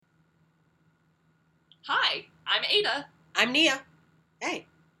Hi, I'm Ada. I'm Nia. Hey,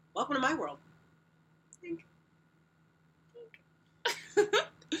 welcome to my world.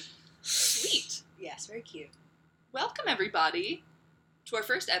 Sweet. Yes, very cute. Welcome, everybody, to our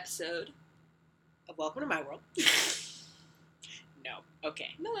first episode. Welcome to my world. No. Okay.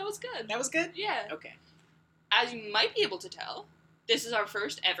 No, that was good. That was good? Yeah. Okay. As you might be able to tell, this is our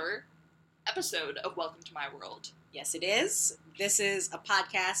first ever episode of Welcome to My World. Yes, it is. This is a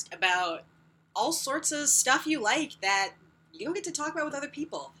podcast about all sorts of stuff you like that you don't get to talk about with other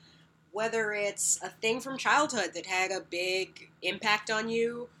people. Whether it's a thing from childhood that had a big impact on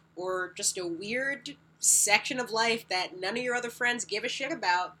you, or just a weird section of life that none of your other friends give a shit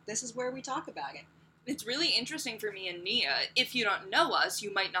about, this is where we talk about it. It's really interesting for me and Nia. If you don't know us,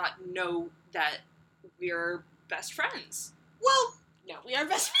 you might not know that we're best friends. Well, no, we are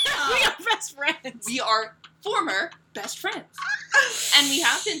best friends. We are best friends. We are former best friends. And we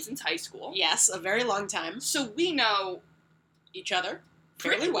have been since high school. Yes, a very long time. So we know Each other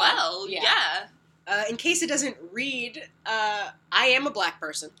pretty fairly well. Yeah. In case it doesn't read, I am a black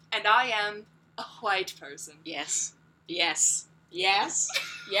person. And I am a white person. Yes. Yes. Yes.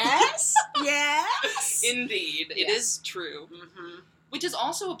 Yes. Yes. Indeed. It Yes. is true. Mm-hmm. Which is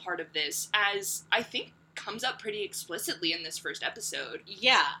also a part of this, as I think comes up pretty explicitly in this first episode.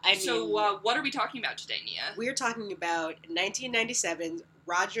 Yeah, I mean... So, what are we talking about today, Nia? We're talking about 1997's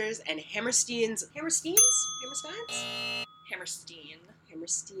Rodgers and Hammerstein's... Hammerstein's?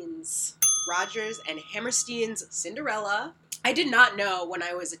 Hammerstein's. Rodgers and Hammerstein's Cinderella. I did not know when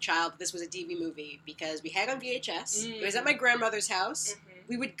I was a child that this was a DV movie because we had it on VHS. It was at my grandmother's house. Mm-hmm.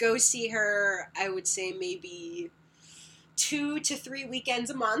 We would go see her, I would say maybe 2 to 3 weekends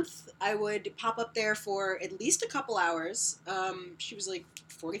a month. I would pop up there for at least a couple hours. She was like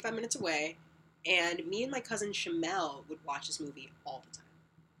 45 minutes away. And me and my cousin Shamel would watch this movie all the time.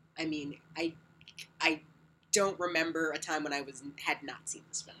 I mean, I don't remember a time when I had not seen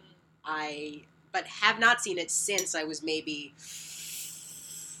this film. But have not seen it since I was maybe,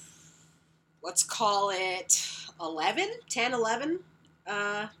 let's call it 10, 11,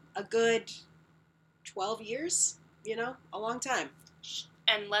 a good 12 years, a long time.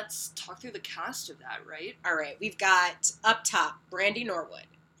 And let's talk through the cast of that, right? All right, we've got up top, Brandy Norwood.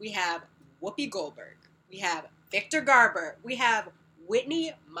 We have Whoopi Goldberg. We have Victor Garber. We have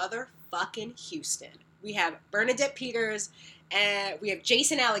Whitney motherfucking Houston. We have Bernadette Peters. And we have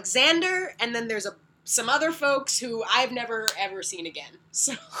Jason Alexander, and then there's some other folks who I've never, ever seen again.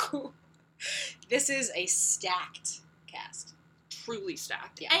 So, this is a stacked cast. Truly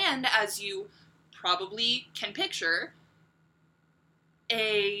stacked. Yeah. And, as you probably can picture,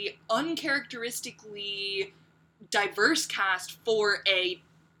 a uncharacteristically diverse cast for a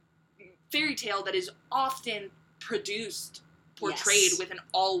fairy tale that is often portrayed Yes. with an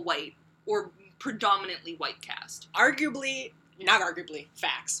all-white or predominantly white cast. Not arguably,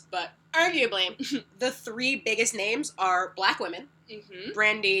 facts, but arguably, the three biggest names are black women, Mm-hmm.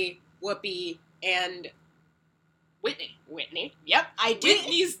 Brandy, Whoopi, and Whitney. Yep, I did.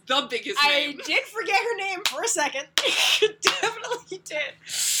 Whitney's the biggest I name. did forget her name for a second. Definitely did.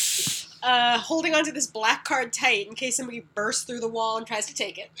 Holding onto this black card tight in case somebody bursts through the wall and tries to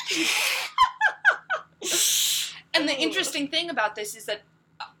take it. And the interesting thing about this is that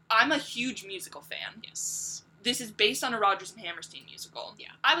I'm a huge musical fan. Yes. This is based on a Rodgers and Hammerstein musical. Yeah.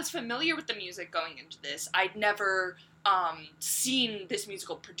 I was familiar with the music going into this. I'd never seen this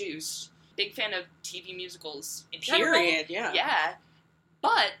musical produced. Big fan of TV musicals in general. Period, yeah. Yeah.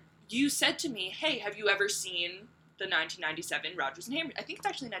 But you said to me, hey, have you ever seen the 1997 Rodgers and Hammerstein? I think it's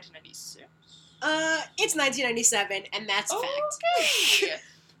actually 1996. It's 1997, and that's a fact. Okay.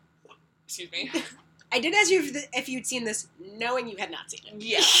 Excuse me. I did ask you if you'd seen this, knowing you had not seen it.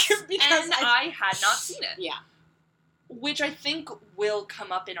 Yes. Because and I had not seen it. Yeah. Which I think will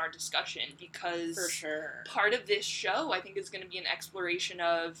come up in our discussion because For sure. part of this show, I think, is going to be an exploration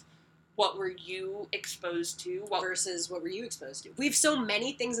of what were you exposed to Versus what were you exposed to? We have so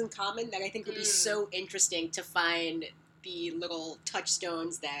many things in common that I think would be so interesting to find the little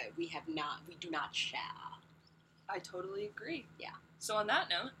touchstones that we do not share. I totally agree. Yeah. So on that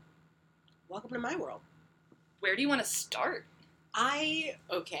note, Welcome to my world. where do you want to start? I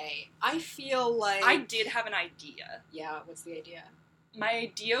feel like... I did have an idea. Yeah, what's the idea? My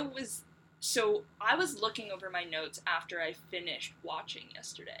idea was, so I was looking over my notes after I finished watching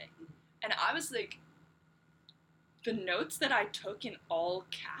yesterday, and I was like, the notes that I took in all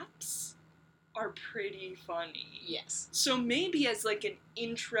caps are pretty funny. Yes. So maybe as like an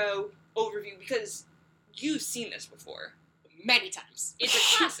intro overview, because you've seen this before. Many times. It's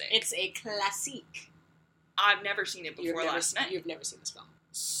a classic. It's a classique. I've never seen it before last night. You've never seen this film.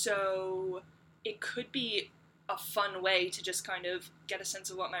 So it could be a fun way to just kind of get a sense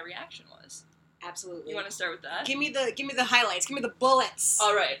of what my reaction was. Absolutely. You want to start with that? Give me the highlights. Give me the bullets.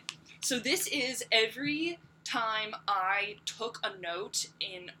 All right. So this is every time I took a note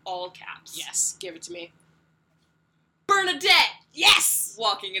in all caps. Yes, give it to me. Bernadette! Yes!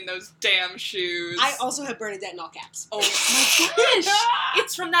 Walking in those damn shoes. I also have Bernadette in all caps. Oh my gosh!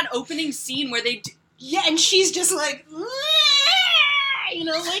 It's from that opening scene where they yeah, and she's just like, you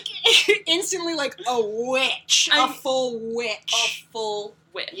know, like, instantly like a witch. A full witch. A full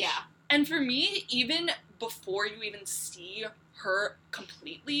witch. Yeah. And for me, even before you even see her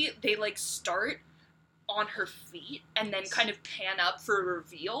completely, they, like, start on her feet and then kind of pan up for a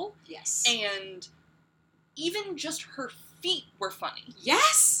reveal. Yes. And even just her feet were funny.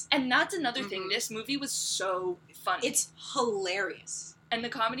 Yes! And that's another thing. This movie was so funny. It's hilarious. And the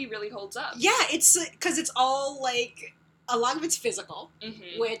comedy really holds up. Yeah, it's, because it's all, like, a lot of it's physical,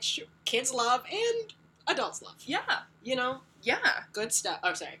 which kids love and adults love. Yeah. You know? Yeah. Good stuff.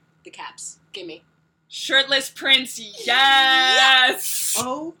 Oh, sorry. The caps. Gimme. Shirtless Prince, yes!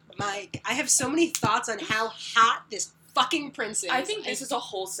 Oh my, I have so many thoughts on how hot this fucking prince is. I think this is a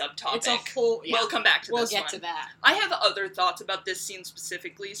whole subtopic. It's a whole, yeah. We'll come back to this We'll get to that. I have other thoughts about this scene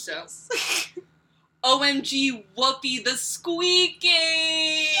specifically, so. Yes. OMG, Whoopi the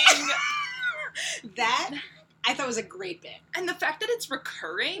squeaking! That, I thought was a great bit. And the fact that it's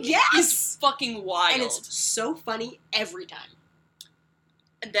recurring is fucking wild. And it's so funny every time.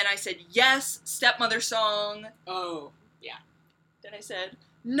 And then I said, yes, stepmother song. Oh, yeah. Then I said,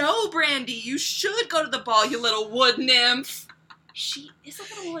 no, Brandy, you should go to the ball, you little wood nymph. She is a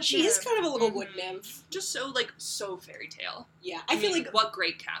little wood nymph. She is kind of a little wood nymph. Just so, like, so fairy tale. Yeah. I feel like... What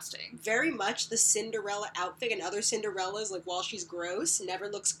great casting. Very much the Cinderella outfit and other Cinderellas, like, while she's gross, never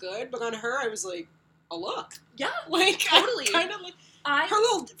looks good. But on her, I was like, oh, look. Yeah. Like, totally. Kind of like...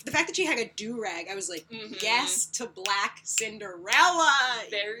 the fact that she had a do-rag, I was like, yes to black Cinderella.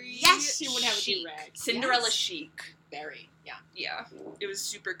 Very yes, she would have chic. A do-rag. Cinderella chic. Very, yeah. Yeah, it was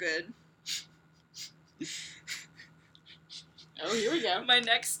super good. Oh, here we go. My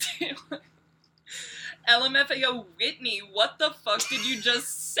next LMFAO Whitney, what the fuck did you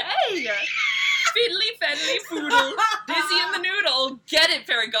just say? Fiddly feddly foodle, Dizzy in the noodle, get it,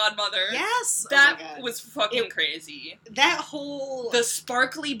 Fairy Godmother. Yes! That was fucking crazy. That whole... The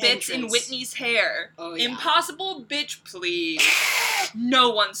sparkly bits in Whitney's hair. Oh, yeah. Impossible bitch, please.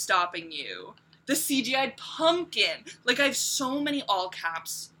 No one's stopping you. The CGI'd pumpkin. Like, I have so many all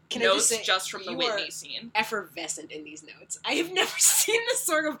caps notes just from the Whitney scene. Effervescent in these notes. I have never seen this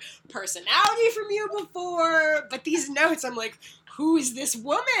sort of personality from you before, but these notes, I'm like, who is this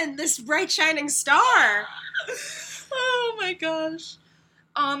woman? This bright shining star? Oh my gosh.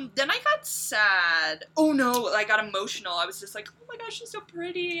 Then I got sad. Oh no, I got emotional. I was just like, oh my gosh, she's so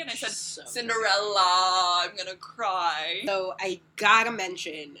pretty. And I said, so Cinderella, I'm gonna cry. So I gotta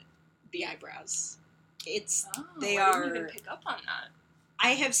mention the eyebrows. They are... I didn't even pick up on that. I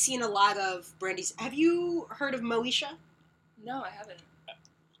have seen a lot of Brandy's... Have you heard of Moesha? No, I haven't.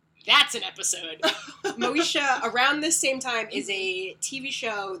 That's an episode. Moesha, around this same time, is a TV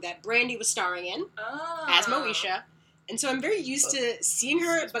show that Brandy was starring in as Moesha. And so I'm very used to seeing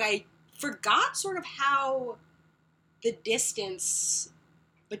her, but I forgot sort of how the distance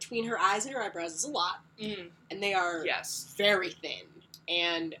between her eyes and her eyebrows is a lot. And they are very thin.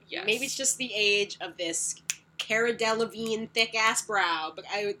 And maybe it's just the age of this Cara Delevingne thick-ass brow, but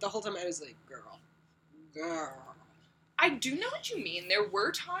the whole time I was like, girl. I do know what you mean. There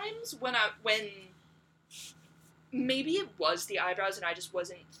were times when maybe it was the eyebrows and I just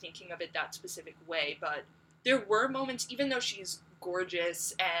wasn't thinking of it that specific way, but there were moments, even though she's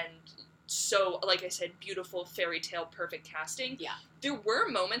gorgeous and so, like I said, beautiful, fairy tale, perfect casting, there were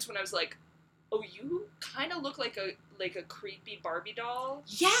moments when I was like, oh, you kind of look like a creepy Barbie doll.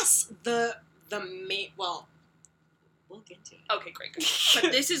 Yes! Well, we'll get to it. Okay, great.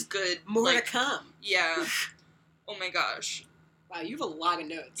 But this is good. More to come. Yeah. Oh my gosh. Wow, you have a lot of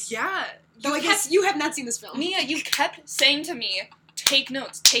notes. Yeah. Though I guess you have not seen this film. Mia, you kept saying to me, take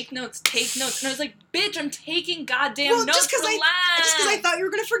notes, take notes, take notes. And I was like, bitch, I'm taking goddamn notes. Just because I thought you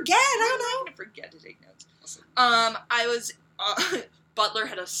were going to forget. I don't know. I'm going to forget to take notes. Butler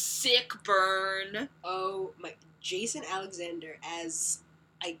had a sick burn. Oh, my. Jason Alexander as...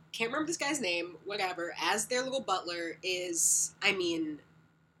 I can't remember this guy's name, whatever, as their little butler is, I mean,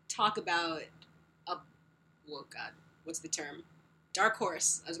 talk about oh God, what's the term? Dark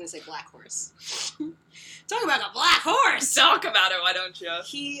horse. I was going to say black horse. Talk about a black horse! Talk about it, why don't you?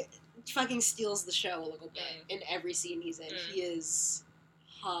 He fucking steals the show a little bit in every scene he's in. He is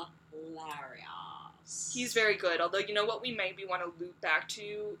hilarious. He's very good, although you know what we maybe want to loop back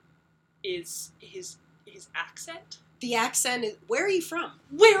to is his accent. The accent is... Where are you from?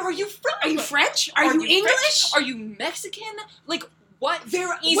 Where are you from? Are you French? Are you English? French? Are you Mexican? Like, what?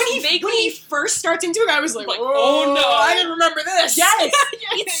 When he first starts into it, I was like, oh no, I didn't remember this. Yes,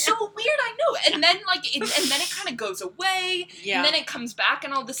 it's so weird. I know. And then it kind of goes away. Yeah. And then it comes back,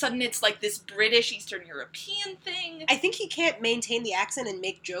 and all of a sudden it's like this British Eastern European thing. I think he can't maintain the accent and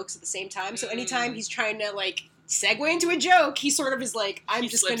make jokes at the same time. So anytime he's trying to like segue into a joke, he sort of is like, I'm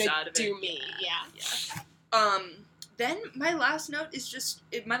just gonna do me. Yeah. Then my last note is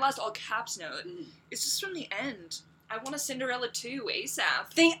my last all caps note is just from the end. I want a Cinderella 2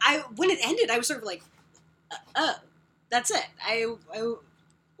 ASAP. When it ended, I was sort of like, that's it. I want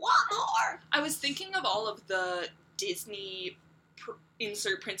more. I was thinking of all of the Disney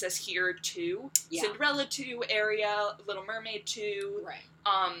insert Princess here 2, Cinderella 2 area, Little Mermaid 2, right?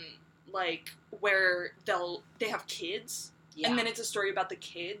 Like where they have kids, and then it's a story about the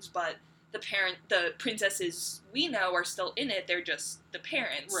kids, but the princesses we know are still in it. They're just the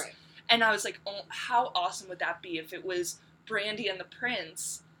parents, right? And I was like, oh, how awesome would that be if it was Brandy and the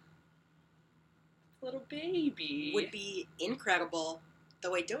prince, little baby? Would be incredible.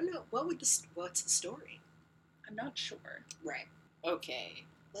 Though I don't know what's the story. I'm not sure. Right. Okay.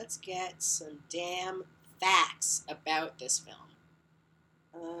 Let's get some damn facts about this film.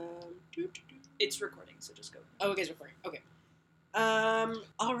 It's recording, so just go. Oh, okay, it's recording. Okay.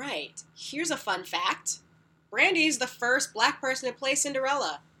 All right. Here's a fun fact. Brandy's the first black person to play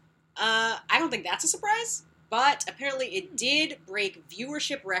Cinderella. I don't think that's a surprise, but apparently it did break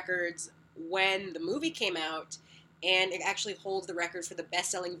viewership records when the movie came out, and it actually holds the record for the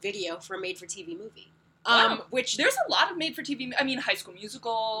best-selling video for a made-for-TV movie. Wow. Which there's a lot of made-for-TV. I mean, High School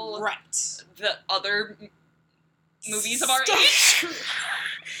Musical. Right. The other movies of our age.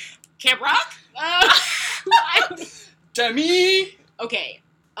 Camp Rock. Demi. Okay.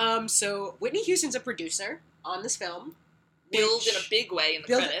 So Whitney Houston's a producer on this film. Billed in a big way in the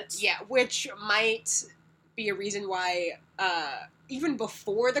credits. Yeah, which might be a reason why, even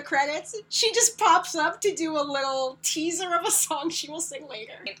before the credits, she just pops up to do a little teaser of a song she will sing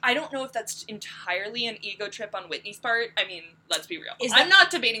later. I don't know if that's entirely an ego trip on Whitney's part. I mean, let's be real. I'm not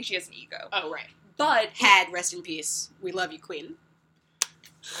debating she has an ego. Oh, right. But... rest in peace. We love you, Queen.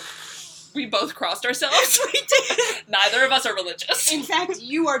 We both crossed ourselves. We did. Neither of us are religious. In fact,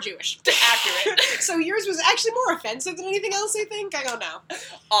 you are Jewish. Accurate. So yours was actually more offensive than anything else, I think? I don't know.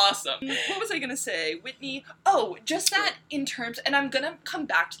 Awesome. What was I going to say? Whitney. Oh, just that in terms, and I'm going to come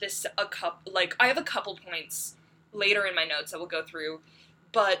back to this I have a couple points later in my notes that we'll go through,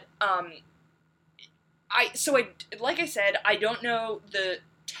 but, like I said, I don't know the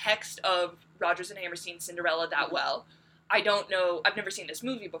text of Rodgers and Hammerstein's Cinderella that well. I don't know, I've never seen this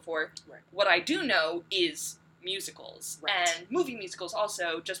movie before. Right. What I do know is musicals. Right. And movie musicals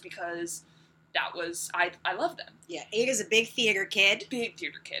also, just because I love them. Yeah, Ada's a big theater kid. Big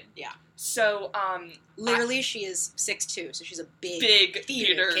theater kid. Yeah. So, literally, she is 6'2", so she's a big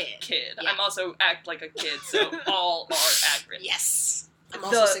theater kid. Yeah. I'm also act like a kid, so all are accurate. Yes. I'm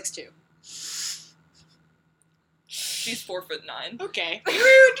also 6'2". She's 4'9". Okay.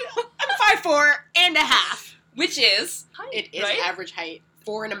 Rude. I'm 5'4" and a half. Which is height, it is right? Average height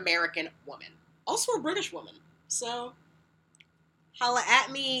for an American woman. Also a British woman. So, holla at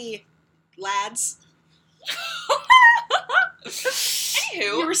me, lads. Anywho,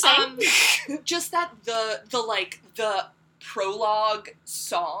 you were saying? Just that the prologue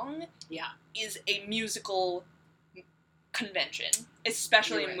song is a musical convention,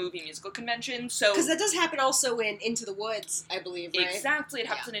 especially a movie musical convention. So because that does happen also in Into the Woods, I believe, right? Exactly, it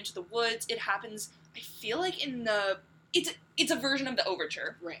happens in Into the Woods. It happens, I feel like, in the it's a version of the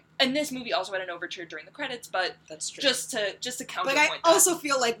overture, right? And this movie also had an overture during the credits, but that's true. Just to counterpoint. But I also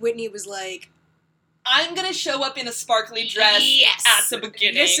feel like Whitney was like, I'm gonna show up in a sparkly dress at the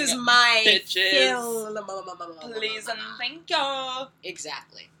beginning. This is my bitches. film. Please and thank you.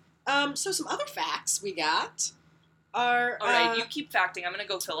 Exactly. So some other facts we got are... Alright, you keep facting. I'm gonna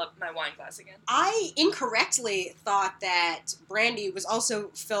go fill up my wine glass again. I incorrectly thought that Brandy was also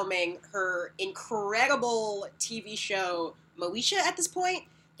filming her incredible TV show Moesha at this point.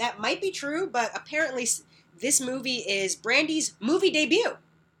 That might be true, but apparently this movie is Brandy's movie debut,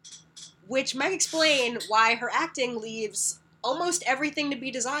 which might explain why her acting leaves almost everything to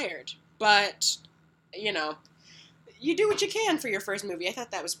be desired. But, you know, you do what you can for your first movie. I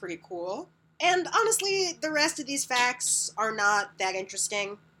thought that was pretty cool. And honestly, the rest of these facts are not that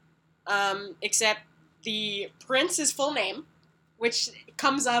interesting, except the prince's full name, which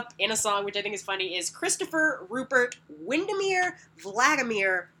comes up in a song, which I think is funny, is Christopher Rupert Windermere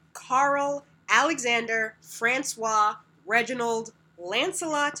Vladimir Carl Alexander Francois Reginald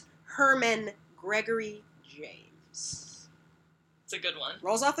Lancelot Herman Gregory James. It's a good one.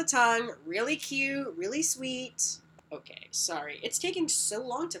 Rolls off the tongue, really cute, really sweet. Okay, sorry. It's taking so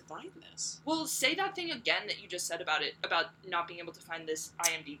long to find this. Well, say that thing again that you just said about not being able to find this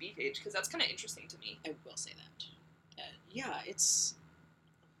IMDb page, because that's kind of interesting to me. I will say that. Yeah, it's...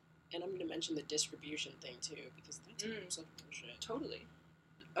 And I'm going to mention the distribution thing, too, because that's some bullshit. Totally.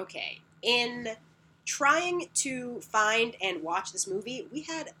 Okay, in trying to find and watch this movie, we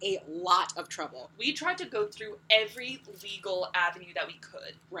had a lot of trouble. We tried to go through every legal avenue that we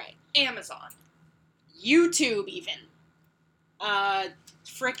could. Right. Amazon. YouTube, even.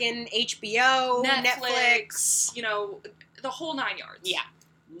 Frickin' HBO, Netflix. You know, the whole 9 yards. Yeah.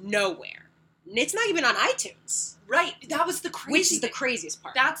 Nowhere. It's not even on iTunes. Right. That was the crazy Which is the thing. craziest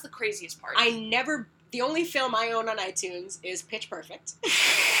part. That's the craziest part. The only film I own on iTunes is Pitch Perfect.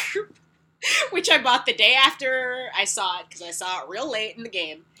 Which I bought the day after I saw it, because I saw it real late in the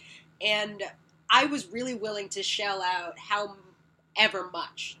game. And I was really willing to shell out however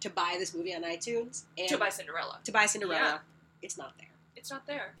much to buy this movie on iTunes. And to buy Cinderella. Yeah. It's not there. It's not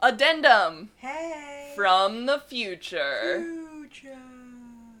there. Addendum. Hey. From the future.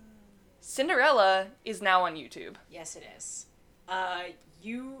 Cinderella is now on YouTube. Yes, it is. I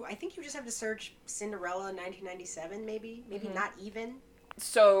think you just have to search Cinderella 1997, maybe not even.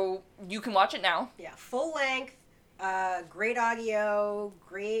 So you can watch it now. Yeah, full length, great audio,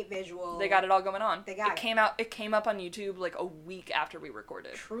 great visual. They got it all going on. It came up on YouTube like a week after we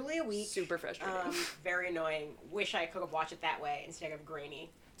recorded. Truly a week. Super frustrating. Very annoying. Wish I could have watched it that way instead of grainy.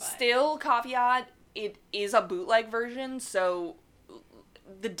 But. Still, caveat, it is a bootleg version, so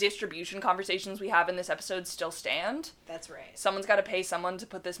the distribution conversations we have in this episode still stand. That's right. Someone's got to pay someone to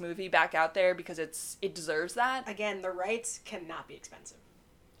put this movie back out there because it deserves that. Again, the rights cannot be expensive.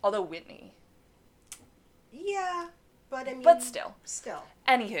 Although Whitney. Yeah, but I mean... But still. Still.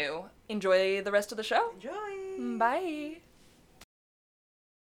 Anywho, enjoy the rest of the show. Enjoy. Bye.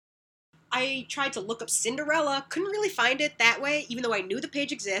 I tried to look up Cinderella, couldn't really find it that way, even though I knew the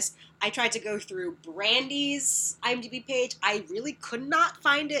page exists. I tried to go through Brandy's IMDb page. I really could not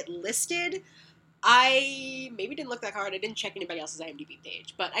find it listed. I maybe didn't look that hard. I didn't check anybody else's IMDb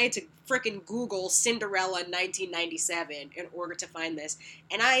page. But I had to frickin' Google Cinderella 1997 in order to find this.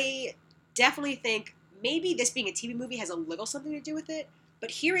 And I definitely think maybe this being a TV movie has a little something to do with it.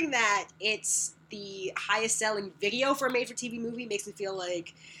 But hearing that it's the highest selling video for a made-for-TV movie makes me feel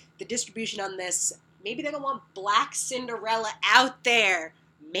like the distribution on this, maybe they don't want Black Cinderella out there.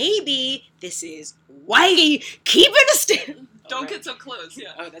 Maybe this is Whitey keeping us down. Don't get so close,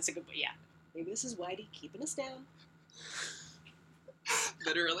 yeah. Oh, that's a good point, yeah. Maybe this is Whitey keeping us down.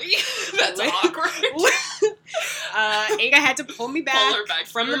 Literally. That's awkward. Aga had to pull me back,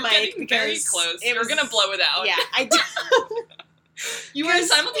 from the mic because very close. You were gonna blow it out. Yeah, I did. You were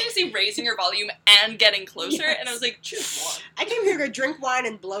simultaneously raising your volume and getting closer, yes. And I was like, choose one. I came here to drink wine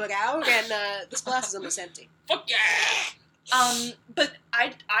and blow it out, and this glass is almost empty. Fuck yeah! But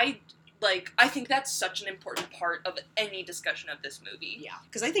I think that's such an important part of any discussion of this movie. Yeah,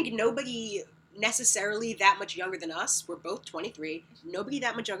 because I think nobody necessarily that much younger than us, we're both 23, nobody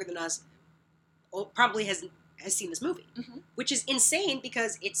that much younger than us probably has seen this movie. Mm-hmm. Which is insane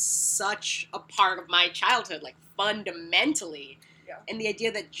because it's such a part of my childhood, like, fundamentally. Yeah. And the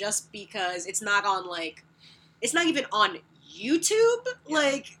idea that just because it's not on, like, it's not even on YouTube,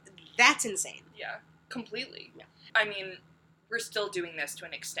 like, that's insane. Yeah, completely. Yeah. I mean, we're still doing this to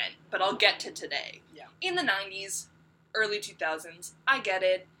an extent, but I'll get to today. Yeah. In the 90s, early 2000s, I get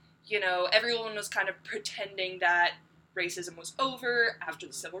it. You know, everyone was kind of pretending that racism was over after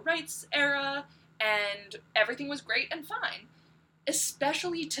the civil rights era, and everything was great and fine.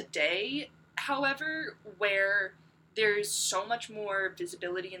 Especially today, however, where there's so much more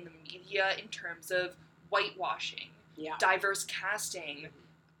visibility in the media in terms of whitewashing, diverse casting,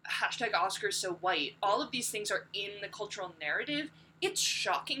 #Oscars so white. All of these things are in the cultural narrative. It's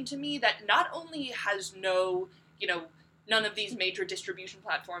shocking to me that not only has none of these major distribution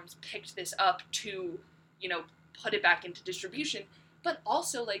platforms picked this up to, put it back into distribution, but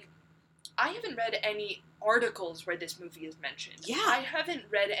also, like, I haven't read any articles where this movie is mentioned. Yeah. I haven't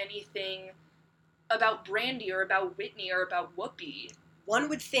read anything about Brandy or about Whitney or about Whoopi. One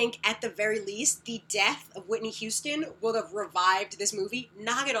would think, at the very least, the death of Whitney Houston would have revived this movie.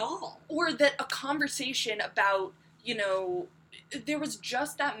 Not at all. Or that a conversation about, there was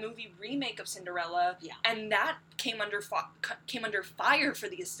just that movie remake of Cinderella, and that came under fire for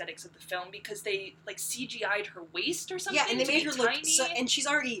the aesthetics of the film because they, like, CGI'd her waist or something. Yeah, and they made her look tiny. and she's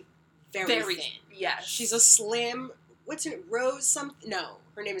already very thin. Yes. She's a slim, what's her, Rose something? No,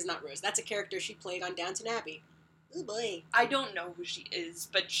 her name is not Rose. That's a character she played on Downton Abbey. Oh boy. I don't know who she is,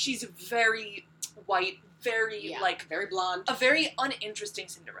 but she's very white, very, very blonde. a very uninteresting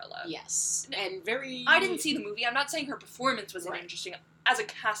Cinderella. Yes. And very... I didn't see the movie. I'm not saying her performance was uninteresting. As a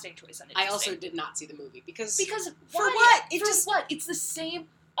casting choice, uninteresting. I also did not see the movie, because for what? What? It's the same...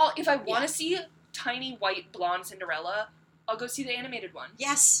 if I want to see tiny, white, blonde Cinderella, I'll go see the animated one.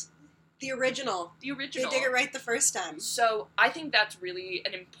 Yes. The original. The original. They did it right the first time. So, I think that's really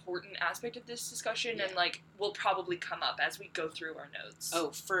an important aspect of this discussion, and, will probably come up as we go through our notes.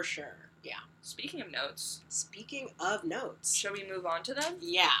 Oh, for sure. Yeah. Speaking of notes. Shall we move on to them?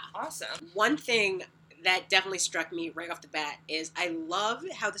 Yeah. Awesome. One thing that definitely struck me right off the bat is I love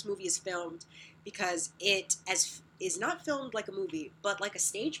how this movie is filmed, because it is not filmed like a movie, but like a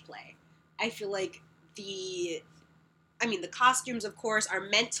stage play. I feel like the costumes, of course, are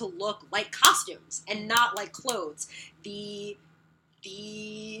meant to look like costumes and not like clothes. The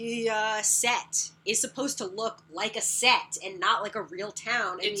set is supposed to look like a set and not like a real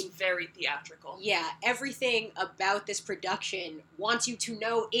town. It's very theatrical. Yeah, everything about this production wants you to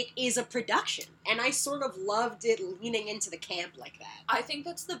know it is a production. And I sort of loved it leaning into the camp like that. I think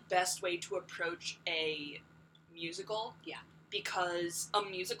that's the best way to approach a musical. Yeah. Because a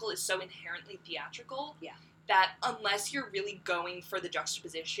musical is so inherently theatrical. Yeah. That unless you're really going for the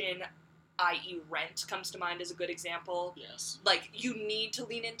juxtaposition, i.e. Rent comes to mind as a good example. Yes. You need to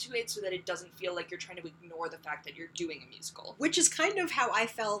lean into it so that it doesn't feel like you're trying to ignore the fact that you're doing a musical. Which is kind of how I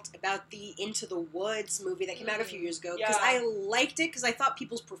felt about the Into the Woods movie that came out a few years ago. Because I liked it because I thought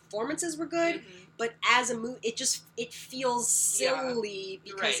people's performances were good. Mm-hmm. But as a movie, it feels silly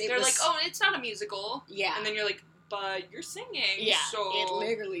because They're like, oh, it's not a musical. Yeah. And then you're like, but you're singing. Yeah. So it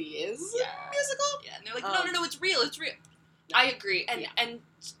literally is a musical. Yeah. And they're like, no, it's real. It's real. I agree. And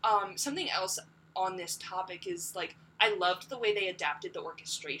something else on this topic is, I loved the way they adapted the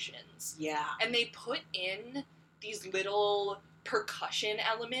orchestrations. Yeah. And they put in these little percussion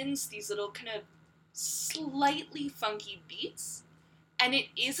elements, these little kind of slightly funky beats. And it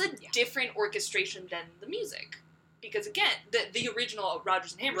is a different orchestration than the music. Because, again, the original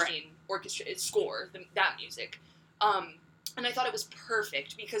Rodgers and Hammerstein score, that music, and I thought it was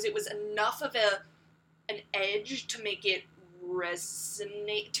perfect because it was enough of an edge to make it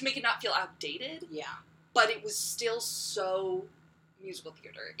resonate, to make it not feel outdated. Yeah. But it was still so musical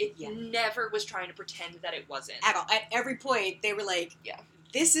theater. It never was trying to pretend that it wasn't. At all. At every point, they were like,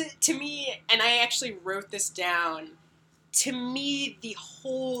 this is, to me, and I actually wrote this down, to me, the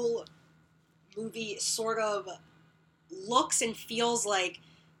whole movie sort of looks and feels like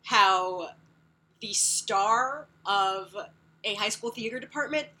how the star of a high school theater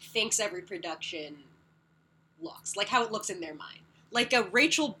department thinks every production looks. Like how it looks in their mind. Like a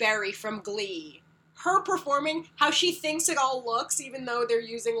Rachel Berry from Glee. Her performing how she thinks it all looks, even though they're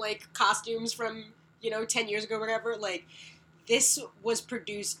using, costumes from, 10 years ago or whatever. This was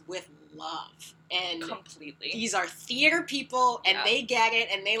produced with love. And completely. These are theater people, and they get it,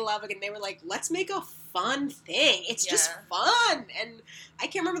 and they love it, and they were like, let's make a fun thing. It's just fun. And I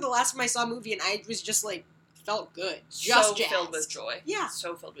can't remember the last time I saw a movie, and I was just, felt good. Just jazzed. Filled with joy. Yeah.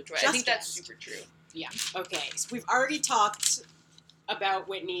 So filled with joy. Just I think that's jazzed. super true. Yeah. Okay. So we've already talked about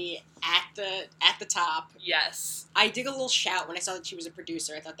Whitney at the top. Yes. I did a little shout when I saw that she was a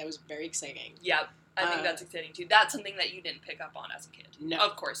producer. I thought that was very exciting. Yep. I think that's exciting, too. That's something that you didn't pick up on as a kid. No.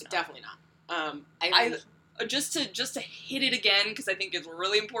 Of course not. Definitely not. Just to hit it again, because I think it's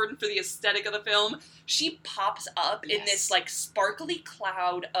really important for the aesthetic of the film, she pops up in this, sparkly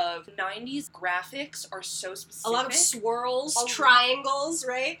cloud of 90s graphics are so specific. A lot of swirls, triangles,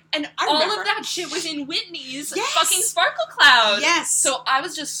 right? And all of that shit was in Whitney's fucking sparkle cloud. Yes. So I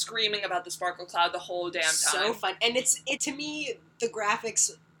was just screaming about the sparkle cloud the whole damn time. So fun. And to me, the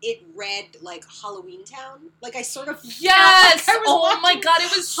graphics, it read like Halloween Town. I sort of yes. Felt like oh my god,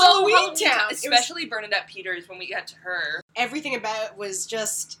 it was so Halloween Town. Especially Bernadette Peters when we get to her. Everything about it was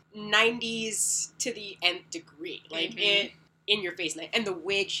just 90s to the nth degree. It in your face, and the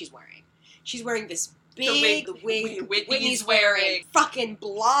wig she's wearing. She's wearing this big wig Whitney's wearing. Fucking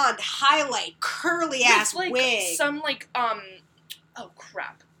blonde highlight curly ass wig. Some oh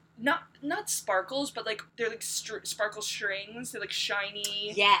crap. Not sparkles, but they're sparkle strings. They're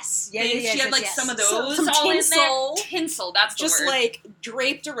shiny. Yes. Yeah. She had some of those some all tinsel, in there. Tinsel. That's the just word.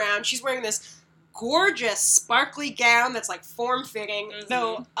 Draped around. She's wearing this gorgeous sparkly gown that's form fitting. Mm-hmm.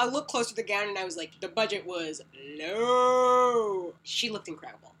 Though I looked close to the gown and I was like, the budget was low. She looked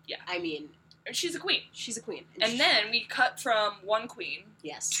incredible. Yeah. I mean, she's a queen. She's a queen. And then we cut from one queen.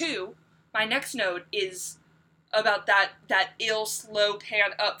 Yes. To my next note is about that ill slow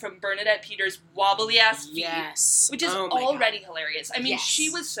pan up from Bernadette Peters' wobbly ass feet. Yes. Which is already hilarious. I mean,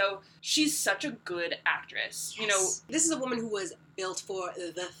 she's such a good actress. Yes. You know, this is a woman who was built for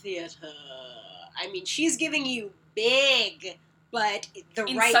the theater. I mean, she's giving you big, but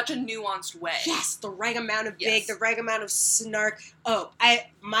in such a nuanced way. Yes, the right amount of big, the right amount of snark. Oh,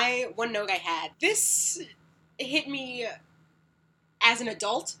 my one note I had. This hit me as an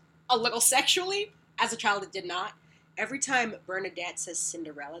adult a little sexually. As a child, it did not. Every time Bernadette says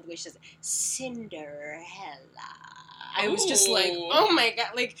Cinderella, the way she says Cinderella, I was just like, oh my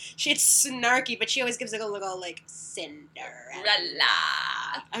god, like, it's snarky, but she always gives like a little, like, Cinderella.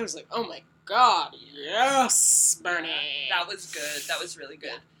 I was like, oh my god, yes, Bernie. Yeah, that was good. That was really good.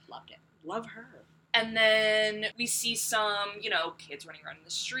 Yeah, loved it. Love her. And then we see some, kids running around in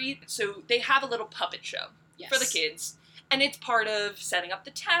the street. So they have a little puppet show for the kids. And it's part of setting up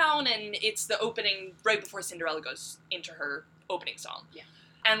the town, and it's the opening right before Cinderella goes into her opening song. Yeah.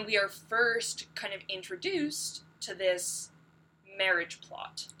 And we are first kind of introduced to this marriage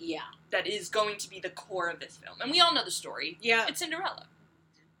plot. Yeah. That is going to be the core of this film. And we all know the story. Yeah. It's Cinderella.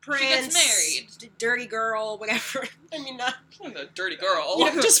 Prince, she gets married. Dirty girl, whatever. I mean, not... the dirty girl.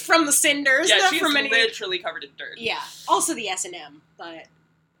 Just from the cinders. Yeah, not she's from literally covered in dirt. Yeah. Also the S&M, but...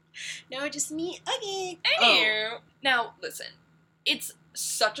 No, just me. Okay. Now, listen. It's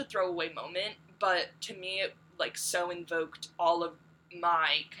such a throwaway moment, but to me it, so invoked all of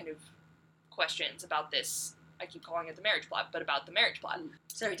my kind of questions about this. I keep calling it the marriage plot, but about the marriage plot.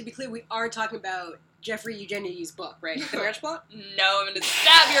 Sorry, to be clear, we are talking about Jeffrey Eugenides' book, right? The marriage plot? No, I'm going to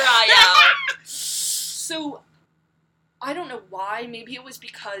stab your eye out. So, I don't know why. Maybe it was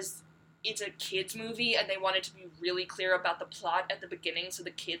because it's a kids movie and they wanted to be really clear about the plot at the beginning so the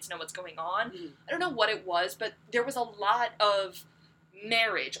kids know what's going on. I don't know what it was, but there was a lot of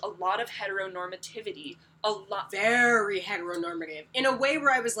marriage, a lot of heteronormativity, very heteronormative, in a way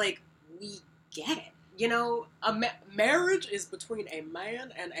where I was like, we get it. Marriage is between a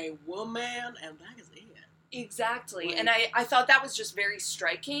man and a woman, and that is it. Exactly. And I thought that was just very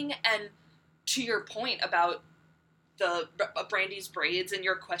striking, and to your point about the Brandy's braids and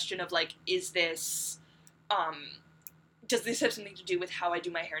your question of, is this, does this have something to do with how I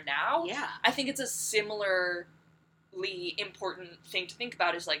do my hair now? Yeah. I think it's a similarly important thing to think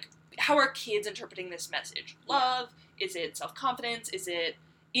about is, how are kids interpreting this message? Love? Is it self-confidence? Is it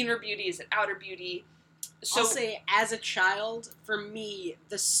inner beauty? Is it outer beauty? So, I'll say, as a child, for me,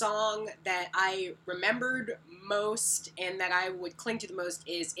 the song that I remembered most and that I would cling to the most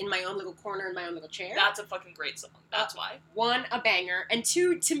is In My Own Little Corner in My Own Little Chair. That's a fucking great song. That's why. One, a banger. And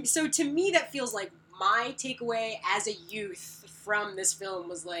two, to me, that feels like my takeaway as a youth from this film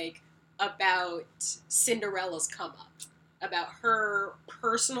was, about Cinderella's come-up. About her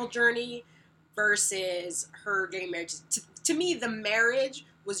personal journey versus her getting married. To me, the marriage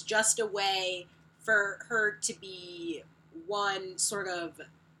was just a way for her to be, one, sort of,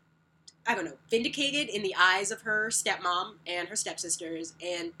 vindicated in the eyes of her stepmom and her stepsisters,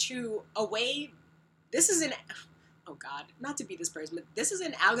 and two, a way, oh god, not to be this person, but this is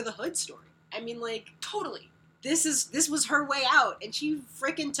an out-of-the-hood story. I mean, totally. This was her way out, and she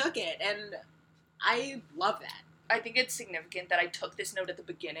freaking took it, and I love that. I think it's significant that I took this note at the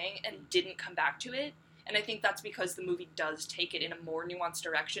beginning and didn't come back to it, and I think that's because the movie does take it in a more nuanced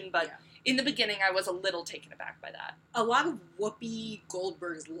direction, but in the beginning I was a little taken aback by that. A lot of Whoopi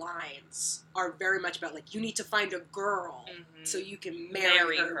Goldberg's lines are very much about, you need to find a girl so you can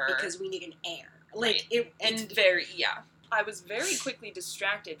marry her because we need an heir. It's very, I was very quickly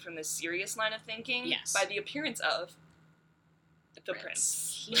distracted from this serious line of thinking by the appearance of the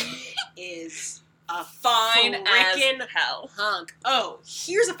prince. He is a fine as hell hunk. Oh,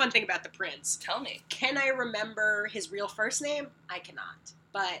 here's a fun thing about the prince. Tell me. Can I remember his real first name? I cannot.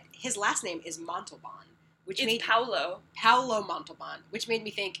 But his last name is Montalban. It's Paolo. Paolo Montalban, which made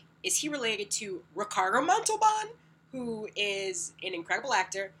me think, is he related to Ricardo Montalban, who is an incredible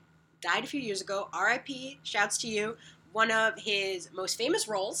actor, died a few years ago, R.I.P., shouts to you. One of his most famous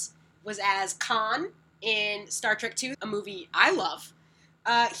roles was as Khan in Star Trek II, a movie I love.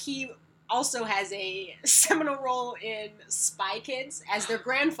 He also has a seminal role in Spy Kids as their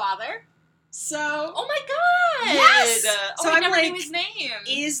grandfather. So, oh my god! Yes. So I never knew his name.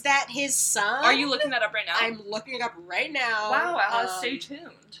 Is that his son? Are you looking that up right now? I'm looking it up right now. Wow! I'll stay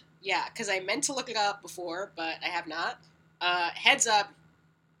tuned. Yeah, because I meant to look it up before, but I have not. Heads up,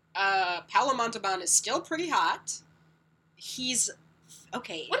 Paolo Montalban is still pretty hot. He's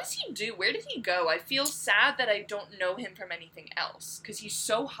okay. What does he do? Where did he go? I feel sad that I don't know him from anything else because he's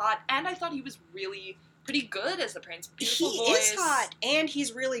so hot, and I thought he was really pretty good as the prince. Beautiful voice. He is hot, and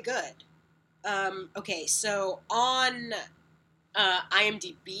he's really good. Okay, so on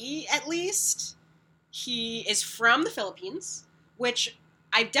IMDb, at least, he is from the Philippines, which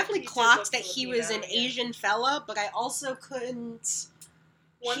I've definitely clocked that he was an Asian fella, but I also couldn't...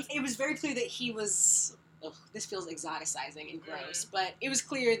 it was very clear that he was... Ugh, this feels exoticizing and gross, but it was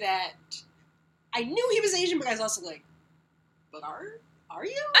clear that I knew he was Asian, but I was also like, but are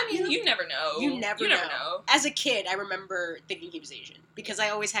you? I mean, you never know. You never know. As a kid, I remember thinking he was Asian, because I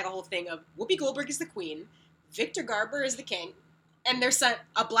always had a whole thing of Whoopi Goldberg is the queen, Victor Garber is the king, and their son,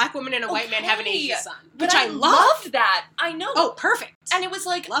 a black woman and a white man have an Asian son. Which I love that. I know. Oh, perfect. And it was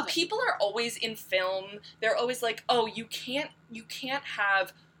like, people are always in film, they're always like, oh, you can't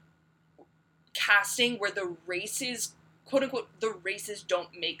have casting where the races, quote unquote, the races don't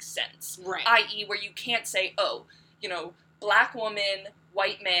make sense. Right. I.e., where you can't say, oh, you know, black woman,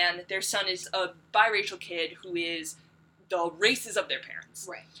 white man, their son is a biracial kid who is the races of their parents.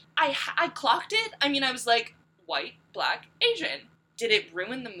 Right. I clocked it. I mean, I was like, white, black, Asian. Did it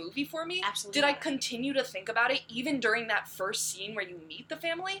ruin the movie for me? Absolutely. Did I continue to think about it even during that first scene where you meet the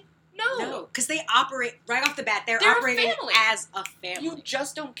family? No, because they operate, right off the bat, they're operating as a family. You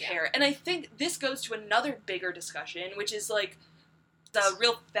just don't care. And I think this goes to another bigger discussion, which is like the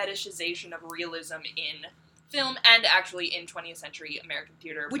real fetishization of realism in film and actually in 20th century American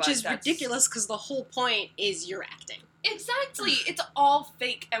theater. Which is ridiculous because the whole point is you're acting. Exactly. It's all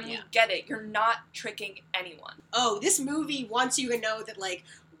fake and we get it. You're not tricking anyone. Oh, this movie wants you to know that, like,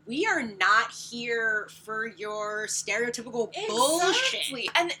 we are not here for your stereotypical bullshit.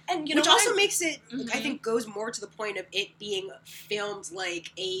 And you know, which also makes it, I think, goes more to the point of it being filmed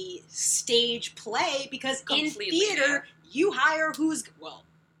like a stage play, because in theater, you hire well,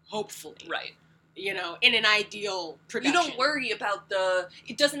 hopefully. Right. You know, in an ideal production. You don't worry about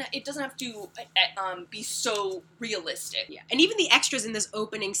it doesn't have to be so realistic. Yeah. And even the extras in this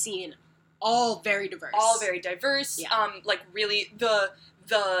opening scene, all very diverse. Yeah. Like, really,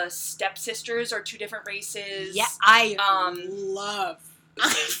 the stepsisters are two different races. Yeah, I love.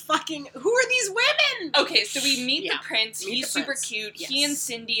 Who are these women? Okay, so we meet the prince. He's super cute. Yes. He and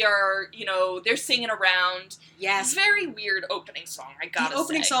Cindy are, you know, they're singing around. Yes. Very weird opening song, I gotta say. The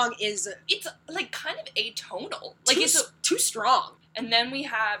opening song is... It's, like, kind of atonal. Like, it's too strong. And then we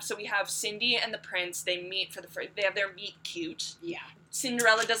have Cindy and the prince. They meet they have their meet cute. Yeah.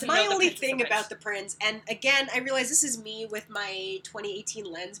 Cinderella doesn't know the prince. My only thing about the prince, and again, I realize this is me with my 2018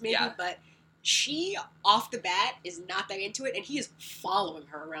 lens, maybe, but she, off the bat, is not that into it, and he is following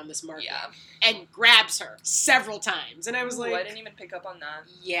her around this market. Yeah. And grabs her several times. And I was like... I didn't even pick up on that.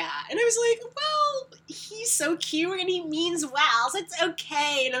 Yeah. And I was like, well, he's so cute, and he means well, so it's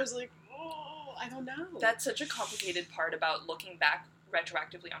okay. And I was like, oh, I don't know. That's such a complicated part about looking back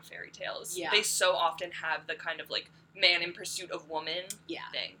retroactively on fairy tales. Yeah. They so often have the kind of, like, man in pursuit of woman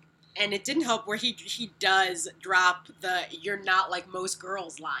thing. And it didn't help where he does drop the "you're not like most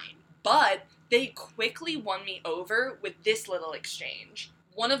girls" line. But they quickly won me over with this little exchange.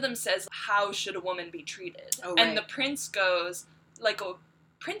 One of them says, "How should a woman be treated?" Oh, right. And the prince goes, "Like a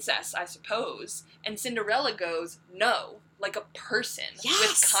princess, I suppose." And Cinderella goes, "No, like a person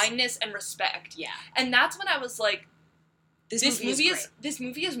with kindness and respect." Yeah. And that's when I was like, this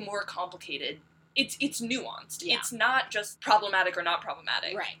movie is more complicated. It's nuanced. Yeah. It's not just problematic or not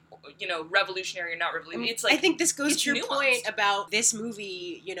problematic. Right. You know, revolutionary or not revolutionary. It's like, I think this goes to your nuanced point about this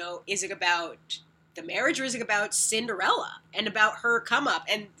movie, you know, is it about the marriage or is it about Cinderella and about her come up?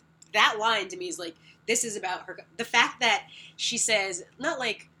 And that line to me is like, this is about her. The fact that she says, not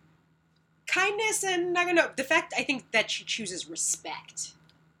like kindness and I don't know, the fact I think that she chooses respect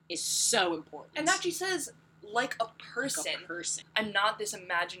is so important. And that she says, like a person. And not this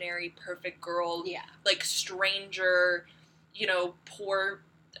imaginary perfect girl, like stranger, you know, poor.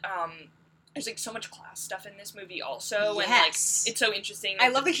 There's like so much class stuff in this movie also, and like it's so interesting. I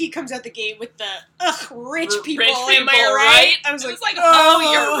love that he comes out the gate with the rich people. Am I right? I was like,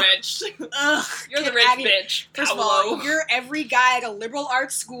 oh, you're rich. You're the rich bitch. First of all, you're every guy at a liberal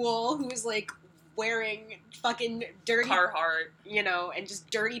arts school who is like wearing fucking dirty Carhartt, you know, and just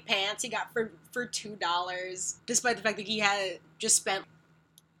dirty pants he got for $2, despite the fact that he had just spent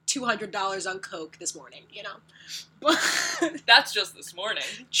 $200 on Coke this morning, you know. That's just this morning.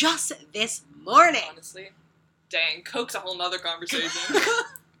 Just this morning. Honestly. Dang, Coke's a whole nother conversation.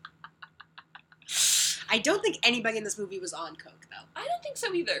 I don't think anybody in this movie was on Coke, though. I don't think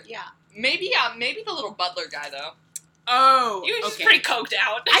so either. Yeah. Maybe the little butler guy, though. Oh, he was just pretty coked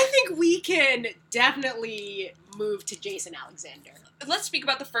out. I think we can definitely move to Jason Alexander. Let's speak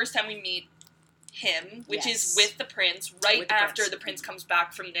about the first time we meet him, which is with the prince, after the prince comes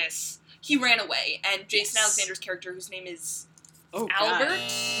back from this. He ran away, and Jason Alexander's character, whose name is Oh, Albert. God.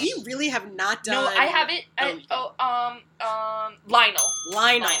 We really have not done... No, I have it.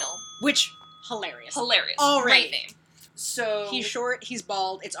 Lionel. Which, hilarious. Hilarious. Already. Great name. So He's short, he's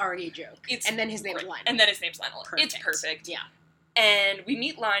bald, it's already a joke. And then his name's Lionel. And then his name's Lionel. Perfect. It's perfect. Yeah. And we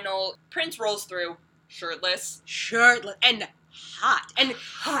meet Lionel. Prince rolls through, shirtless. And hot. And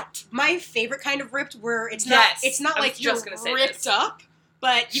hot. My favorite kind of ripped where it's Yes. not like you're ripped up,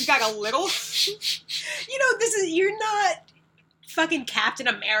 but you've got a little... you're not fucking Captain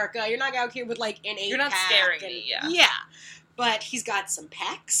America. You're not out here with like an 8-pack. You're not scaring me, yeah. Yeah. But he's got some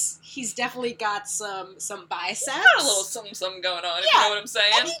pecs. He's definitely got some biceps. He's got a little something going on, if you know what I'm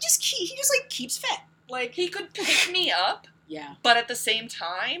saying. And he just like keeps fit. Like, he could pick me up. Yeah. But at the same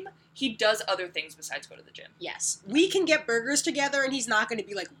time, he does other things besides go to the gym. Yes. We can get burgers together and he's not going to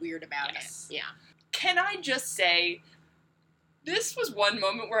be like weird about it. Yeah. Can I just say, this was one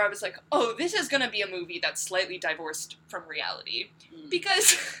moment where I was like, oh, this is going to be a movie that's slightly divorced from reality.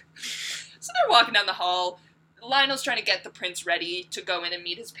 Because, so they're walking down the hall. Lionel's trying to get the prince ready to go in and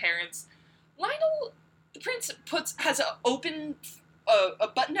meet his parents. The prince has a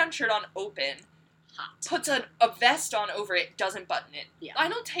button-down shirt on open. Hot. Puts a vest on over it, doesn't button it. Yeah.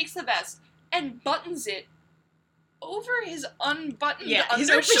 Lionel takes the vest and buttons it over his unbuttoned his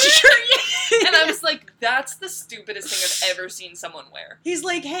undershirt. open shirt. And I was like, that's the stupidest thing I've ever seen someone wear. He's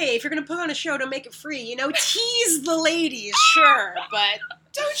like, hey, if you're going to put on a show, don't make it free. Tease the ladies, sure, but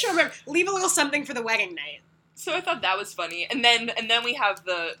don't show them. Leave a little something for the wedding night. So I thought that was funny. And then we have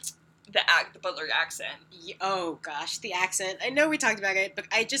the butler accent. Oh, gosh, the accent. I know we talked about it, but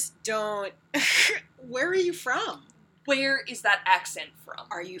I just don't... Where are you from? Where is that accent from?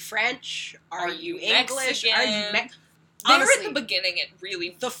 Are you French? Are you English? Mexican? Are you Honestly, at the beginning, it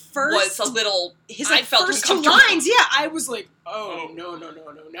really was a little... I felt first 2 uncomfortable. lines, I was like, oh, no.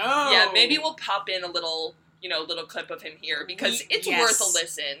 Yeah, maybe we'll pop in a little clip of him here, because it's worth a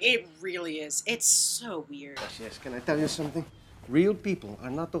listen. It really is. It's so weird. Yes, can I tell you something? Real people are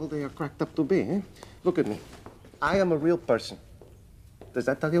not all they are cracked up to be, eh? Look at me. I am a real person. Does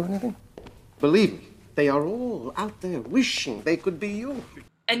that tell you anything? Believe me, they are all out there wishing they could be you.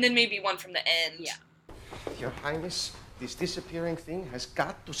 And then maybe one from the end. Yeah. Your Highness, this disappearing thing has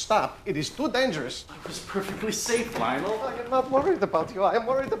got to stop. It is too dangerous. I was perfectly safe, Lionel. I am not worried about you. I am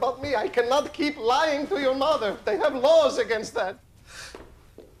worried about me. I cannot keep lying to your mother. They have laws against that.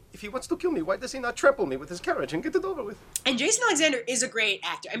 If he wants to kill me, why does he not trample me with his carriage and get it over with? And Jason Alexander is a great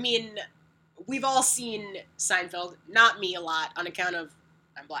actor. I mean, we've all seen Seinfeld. Not me a lot, on account of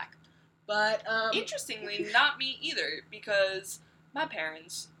I'm black. But, Interestingly, not me either, because my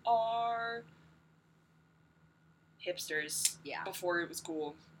parents are hipsters. Yeah. Before it was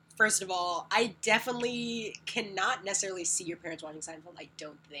cool. First of all, I definitely cannot necessarily see your parents watching Seinfeld. I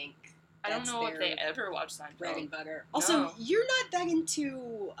don't think. I don't know if they ever watched Seinfeld. Bread and butter. Also, you're not that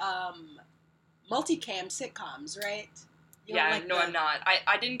into multicam sitcoms, right? I'm not.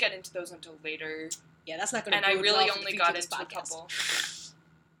 I didn't get into those until later. Yeah, that's not going to. And I really only got into a couple.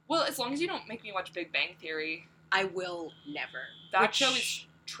 Well, as long as you don't make me watch Big Bang Theory. I will never. That show is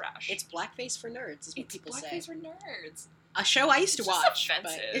trash. It's blackface for nerds, is what people say. It's blackface for nerds. A show I used to watch,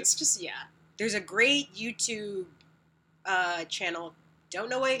 offensive. but it's just, There's a great YouTube channel, don't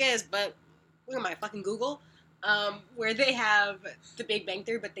know what it is, but look at my fucking Google, where they have the Big Bang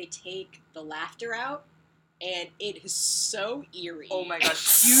Theory, but they take the laughter out, and it is so eerie. Oh my god,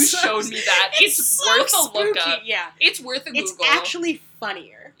 you showed me that. It's so worth a look spooky. up. Yeah. It's worth a Google. It's actually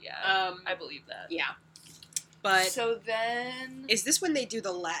funnier. Yeah, I believe that. Yeah. But so then, is this when they do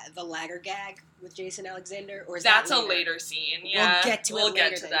the ladder gag with Jason Alexander, or is that's that a later scene? Yeah, we'll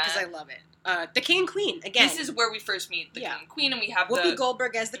get to that because I love it. The King and Queen again. This is where we first meet the King and Queen, and we have Whoopi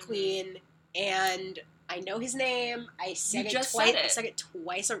Goldberg as the Queen, and I know his name. I said it twice. I said it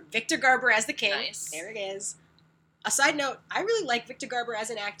twice. Or Victor Garber as the King. Nice. There it is. A side note: I really like Victor Garber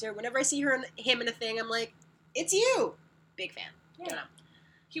as an actor. Whenever I see him in a thing, I'm like, "It's you." Big fan. Yeah. Don't know.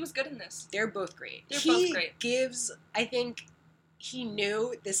 He was good in this. They're both great. Both great. I think he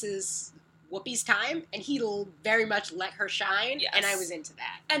knew this is Whoopi's time, and he'll very much let her shine, and I was into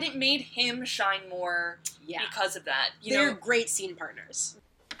that. And it made him shine more because of that. They're great scene partners.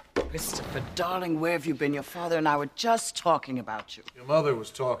 Christopher, darling, where have you been? Your father and I were just talking about you. Your mother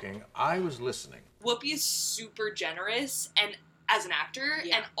was talking. I was listening. Whoopi is super generous, and as an actor,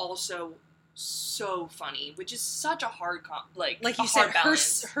 and also so funny, which is such a hard like you said,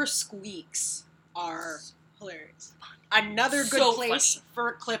 balance. her squeaks are hilarious. Another good place funny. For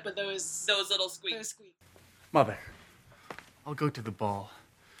a clip of those little squeaks. Mother, I'll go to the ball,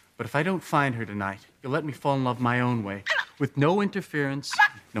 but if I don't find her tonight, you'll let me fall in love my own way, with no interference,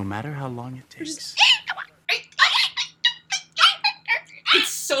 no matter how long it takes. It's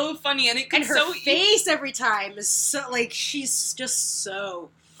so funny, and and her so face every time is so, like, she's just so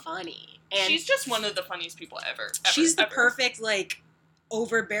funny. And she's just one of the funniest people ever. She's the ever. perfect, like,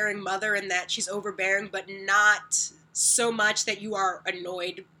 overbearing mother in that she's overbearing, but not so much that you are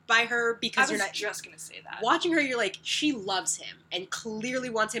annoyed by her because I you're was not just gonna say that. watching her. You're like, she loves him and clearly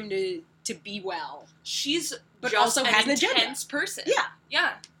wants him to be well. She's But just also has an agenda. intense person. Yeah,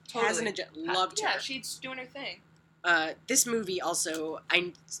 yeah, totally. has an agenda. Loved her. Yeah, she's doing her thing. This movie also,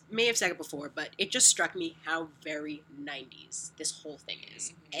 I may have said it before, but it just struck me how very 90s this whole thing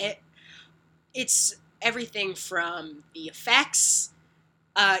is. Mm-hmm. It's everything from the effects.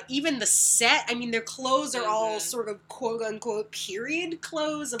 Even the set, I mean, their clothes are all sort of quote-unquote period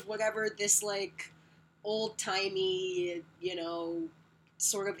clothes of whatever this, like, old-timey, you know,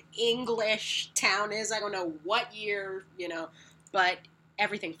 sort of English town is. I don't know what year, you know, but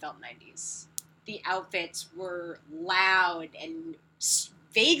everything felt 90s. The outfits were loud and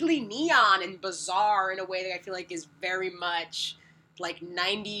vaguely neon and bizarre in a way that I feel like is very much like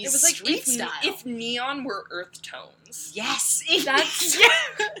 90s It was like street style. if neon were earth tones. Yes, That's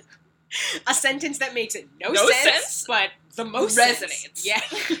a sentence that makes it no No sense, sense, but the most resonates. sense. Yeah.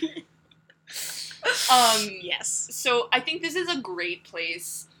 Yes. So I think this is a great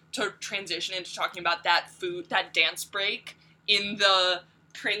place to transition into talking about that dance break in the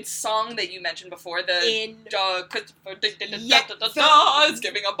Prince song that you mentioned before. Christopher is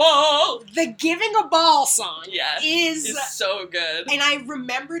giving a ball. The Giving a Ball song is so good. And I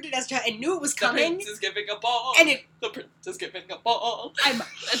remembered it as I knew it was coming. The Prince is giving a ball. And the Prince is giving a ball.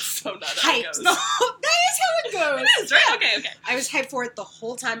 That's so not how it hyped. goes. That is how it goes. It is, right? Okay. I was hyped for it the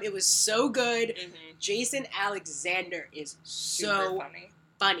whole time. It was so good. Mm-hmm. Jason Alexander is Super so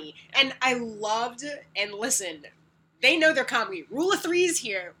funny. And I loved, and listen, they know their comedy. Rule of threes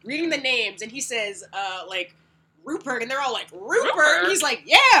here, reading the names, and he says, like, Rupert, and they're all like, Rupert? And he's like,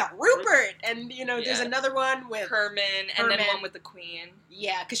 yeah, Rupert! And, you know, there's another one with Herman, and then one with the Queen.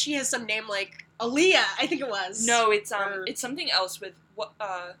 Yeah, because she has some name like Aaliyah, I think it was. No, it's something else with,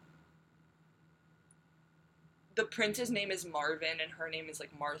 the prince's name is Marvin, and her name is,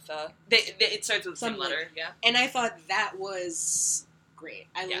 like, Martha. It starts with the same letter, yeah. And I thought that was great.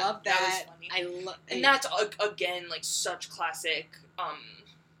 I love that. That was funny. And that's, again, like, such classic,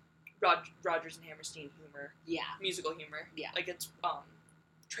 Rodgers and Hammerstein humor. Yeah. Musical humor. Yeah. Like, it's,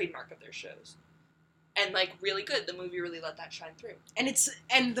 trademark of their shows. And, like, really good. The movie really let that shine through. And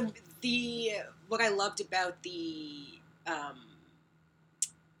the what I loved about the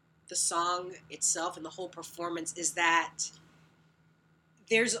song itself and the whole performance is that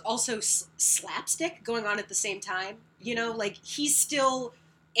there's also slapstick going on at the same time. You know, like, he's still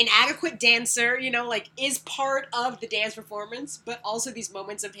an adequate dancer, you know, like, is part of the dance performance, but also these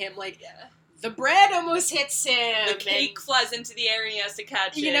moments of him, like, the bread almost hits him. The cake flies into the air and he has to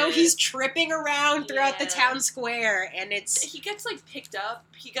catch it. You know, he's tripping around throughout the town square, and he gets, like, picked up.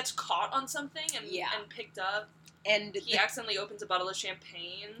 He gets caught on something and picked up. And he accidentally opens a bottle of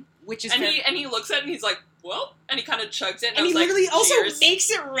champagne. Which is he looks at it and he's like, well, and he kind of chugs it. And he literally also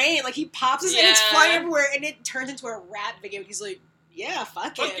makes it rain. Like, he pops it and it's flying everywhere, and it turns into a rap video. He's like, yeah,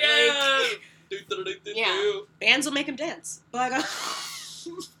 fuck it. Yeah. Like, yeah. Bands will make him dance. But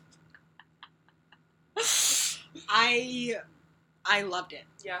I loved it.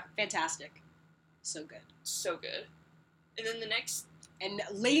 Yeah. Fantastic. So good. So good. And then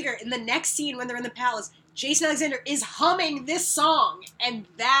later, in the next scene when they're in the palace, Jason Alexander is humming this song, and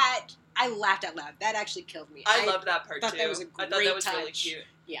that, I laughed out loud. That actually killed me. I loved that part, too. That was a great I thought that was touch. really cute.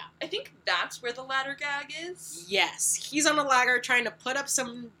 Yeah. I think that's where the ladder gag is. Yes. He's on a ladder trying to put up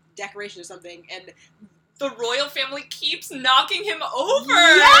some decoration or something, and the royal family keeps knocking him over.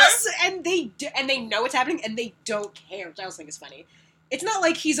 Yes! And they know what's happening, and they don't care, which I also think is funny. It's not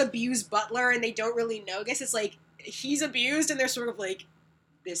like he's abused Butler, and they don't really know. I guess it's like, he's abused, and they're sort of like,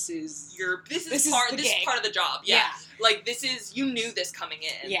 this is part of the job. Yeah. Like, you knew this coming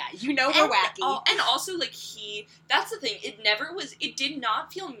in. Yeah, you know we're wacky. And also, like, that's the thing, it did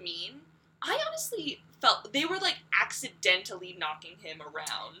not feel mean. I honestly felt they were, like, accidentally knocking him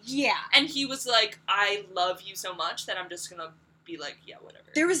around. Yeah. And he was like, I love you so much that I'm just gonna be like, yeah, whatever.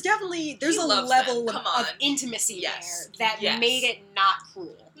 There's a level of intimacy there that made it not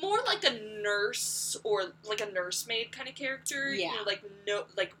cruel. More like a nurse or like a nursemaid kind of character. Yeah. You know,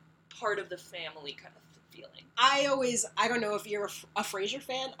 like part of the family kind of feeling. I don't know if you're a Frasier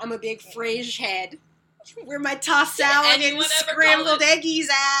fan. I'm a big Frasier head. Where my tossed salad and scrambled eggies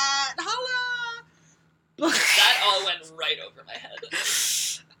at. Holla! That all went right over my head.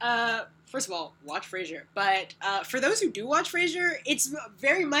 First of all, watch Frasier. But for those who do watch Frasier, it's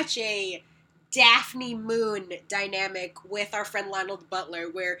very much a Daphne Moon dynamic with our friend Lionel the Butler,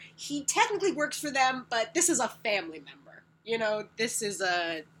 where he technically works for them, but this is a family member. You know, this is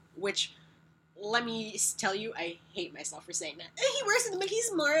which, let me tell you, I hate myself for saying that. He works for them, but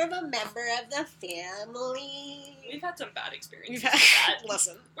he's more of a member of the family. We've had some bad experiences We've with had, that.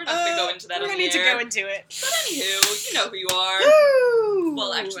 listen. We're not going to go into that We're on going the to need to air. go into it. But anywho, you know who you are. Woo!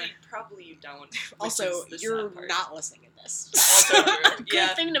 Well, actually, probably you don't. which Also, is the you're sad part. not listening in this. Also true. Good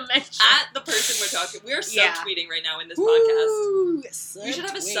Yeah. thing to mention. At the person we're talking, we're Yeah. subtweeting right now in this podcast. Ooh, We should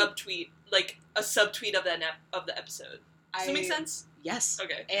have a subtweet, like a subtweet of the episode. Does that make sense? Yes.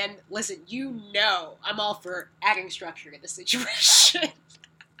 Okay. And listen, you know I'm all for adding structure to the situation.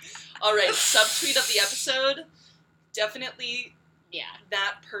 All right, subtweet of the episode. Definitely Yeah.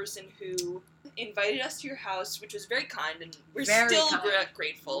 that person who invited us to your house, which was very kind, and we're Very still kind.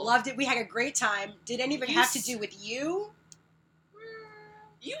 grateful. Loved it. We had a great time. Did any of it You have to s- do with you?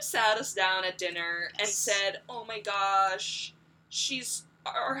 You sat us down at dinner and Yes. said, "Oh my gosh,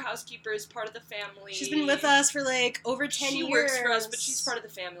 our housekeeper is part of the family. She's been with us for like over 10 years. She works for us, but she's part of the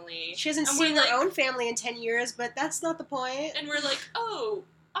family. She hasn't And seen we're her like- own family in 10 years, but that's not the point. And we're like, oh,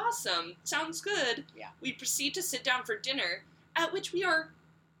 awesome, sounds good. Yeah. We proceed to sit down for dinner, at which we are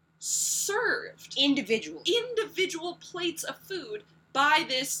served Individual. individual plates of food by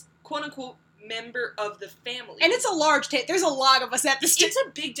this quote-unquote member of the family. And it's a large table. There's a lot of us at this table. It's a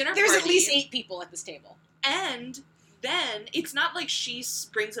big dinner There's party. at least 8 people at this table. And then it's not like she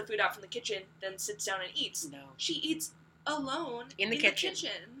brings the food out from the kitchen, then sits down and eats. No. She eats alone In the kitchen.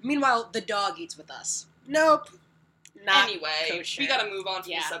 kitchen. Meanwhile, the dog eats with us. Nope. Not Anyway, kosher. we gotta move on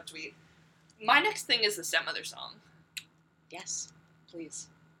from Yeah. the subtweet. My next thing is the stepmother song. Yes. Please.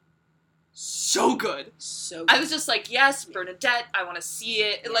 So good. So I was just like, yes, Bernadette, I want to see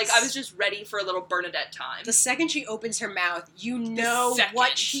it. Like, Yes. I was just ready for a little Bernadette time. the second she opens her mouth, you know second.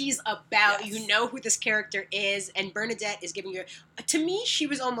 what she's about. Yes. You know who this character is, and Bernadette is giving you. To me, she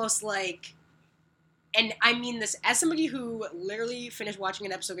was almost like, and I mean this as somebody who literally finished watching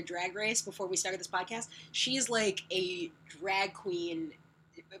an episode of Drag Race before we started this podcast. She's like a drag queen,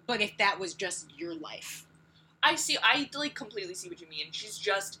 but if that was just your life. I like completely see what you mean. She's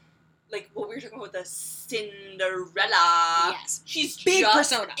just like what we were talking about with the Cinderella. Yes. She's Big just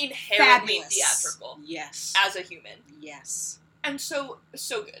persona. inherently Fabulous. theatrical Yes. as a human. Yes. And so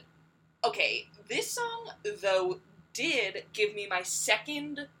good. Okay, this song, though, did give me my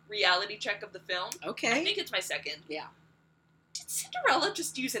second reality check of the film. Okay. I think it's my second. Yeah. Did Cinderella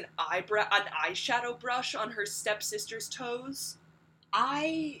just use an eyeshadow brush on her stepsister's toes?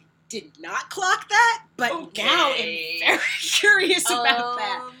 I did not clock that, but Okay. now I'm very curious about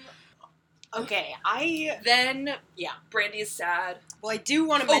that. Um, Okay, Then, Yeah. Brandy is sad. I do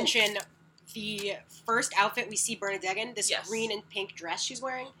want to Oh. mention the first outfit we see Bernadette in, this Yes. green and pink dress she's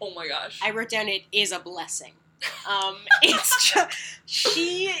wearing. Oh my gosh. I wrote down it is a blessing. It's just,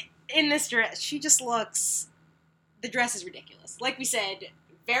 she, in this dress, she just looks, the dress is ridiculous. Like we said,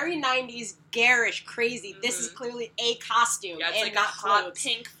 very 90s, garish, crazy. This is Mhm. clearly a costume Yeah, it's and like a not hot clothes.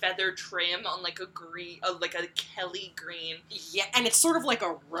 pink feather trim on like a green, like a Kelly green. Yeah, and it's sort of like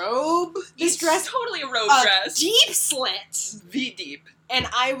a robe, this It's dress. totally a robe A dress. deep slit. V deep. And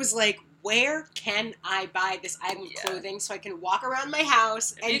I was like, where can I buy this item of Yeah. clothing so I can walk around my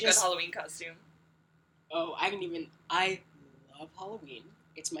house It'd be a and good just... Halloween costume. Oh, I love Halloween.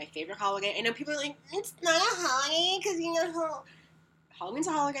 It's my favorite holiday. I know people are like, it's not a holiday because you know Halloween's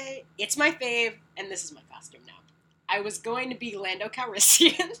a holiday. It's my fave, and this is my costume now. I was going to be Lando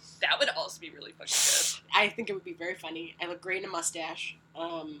Calrissian. That would also be really fucking good. I think it would be very funny. I look great in a mustache.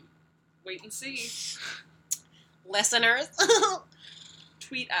 Wait and see. Listeners.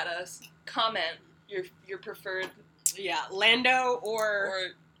 Tweet at us. Comment your preferred Yeah, Lando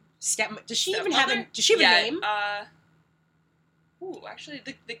or step. Does she even have a? stepmother? Does she have Yeah, a name? Actually,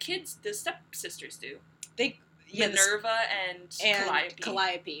 the kids, the stepsisters do. They Minerva and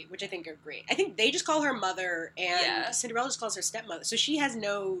Calliope, which I think are great. I think they just call her mother, and Yeah. Cinderella just calls her stepmother. So she has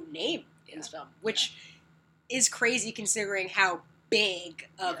no name in this film, which is crazy considering how big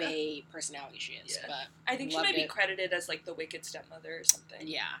of Yeah. a personality she is. Yeah. But I think she loved might be it. credited as like the wicked stepmother or something.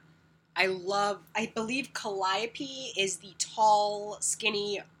 yeah, I believe Calliope is the tall,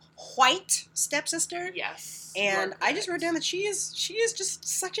 skinny, white stepsister. Yes. And you are I just wrote correct. down that she is just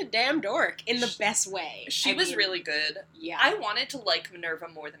such a damn dork in the best way. She I was mean, really good. yeah. I wanted to like Minerva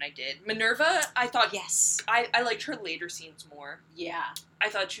more than I did. Minerva, I thought yes. I liked her later scenes more. Yeah. I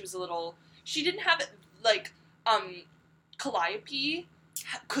thought she was a little. She didn't have like Calliope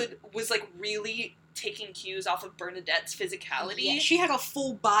was like really taking cues off of Bernadette's physicality. Yeah, she had a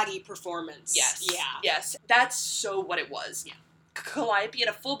full body performance. Yes. Yeah. Yes. That's so what it was. Yeah. Calliope had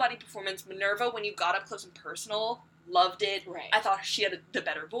a full body performance. Minerva, when you got up close and personal, loved it. Right. I thought she had the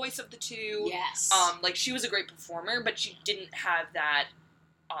better voice of the two. Yes. Like, she was a great performer, but she didn't have that,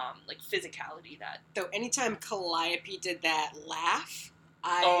 like, physicality that... Though anytime Calliope did that laugh,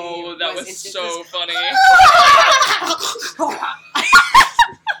 that was so funny.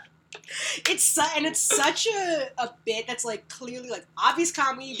 It's such a bit that's, like, clearly, like, obvious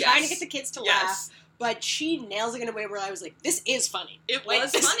comedy, trying to get the kids to laugh. But she nails it in a way where I was like, this is funny. It like,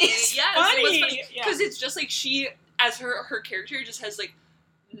 was funny. Yes, funny. It was funny. Because it's just like she, as her character, just has like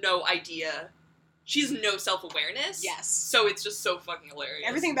no idea. She has no self-awareness. Yes. So it's just so fucking hilarious.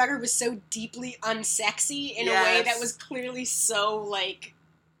 Everything about her was so deeply unsexy in a way that was clearly so, like,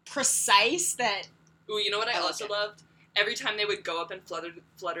 precise that... Ooh, you know what I also loved? Every time they would go up and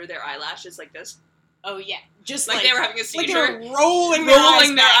flutter their eyelashes like this. Oh, yeah. Just like they were having a seizure. Like they were rolling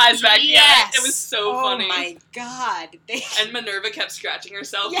their eyes back. Yes. Yeah, it was so funny. Oh my god. And Minerva kept scratching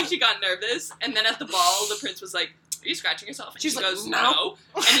herself when she got nervous. And then at the ball, the prince was like, "Are you scratching yourself?" And she like, goes, "No."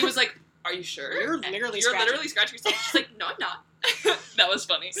 And he was like, "Are you sure? You're literally scratching yourself." She's like, "No, I'm not." That was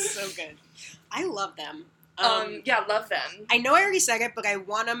funny. So good. I love them. Yeah, love them. I know I already said it, but I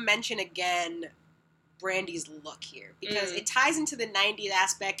want to mention again Brandy's look here, because it ties into the 90s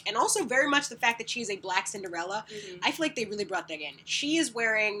aspect, and also very much the fact that she's a black Cinderella. I feel like they really brought that in. She is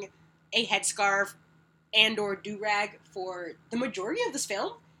wearing a headscarf and or do-rag for the majority of this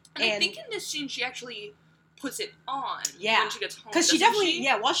film. And I think in this scene she actually puts it on when she gets home. Because she definitely,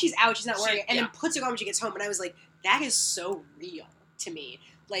 while she's out, she's not wearing it, and then puts it on when she gets home, and I was like, that is so real to me.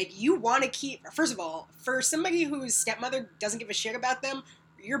 Like, you want to keep, first of all, for somebody whose stepmother doesn't give a shit about them,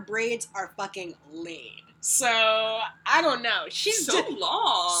 your braids are fucking laid. So, I don't know. She's so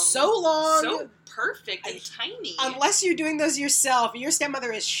long. So perfect and tiny. Unless you're doing those yourself, your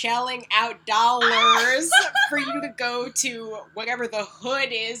stepmother is shelling out dollars for you to go to whatever the hood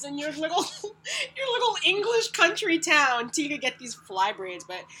is in your little English country town to get these fly braids.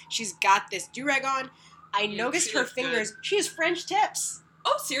 But she's got this do-rag on. I noticed her fingers. She has French tips.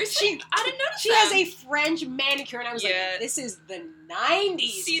 Oh, seriously? I didn't notice She has a French manicure, and I was like, this is the 90s,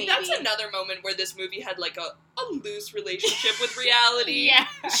 See, baby. That's another moment where this movie had, like, a loose relationship with reality.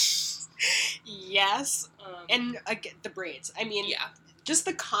 Yes. And again, the braids. I mean, just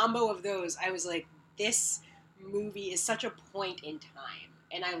the combo of those, I was like, this movie is such a point in time,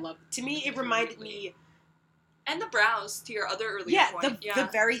 and I love it. To me, it reminded me... And the brows, to your other earlier point. The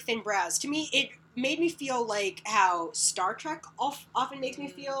very thin brows. To me, it made me feel like how Star Trek often makes me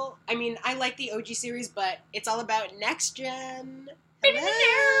feel. I mean, I like the OG series, but it's all about next gen.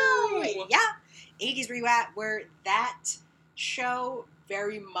 Hello! Yeah. 80s rewat, where that show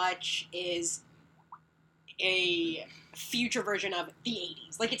very much is a future version of the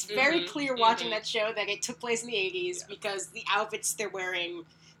 80s. Like, it's very clear watching that show that it took place in the 80s because the outfits they're wearing,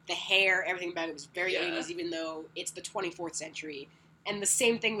 the hair, everything about it was very 80s, even though it's the 24th century. And the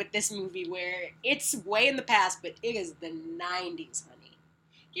same thing with this movie, where it's way in the past, but it is the 90s, honey.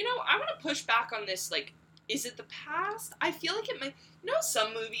 You know, I want to push back on this, like, is it the past? I feel like it might... You know,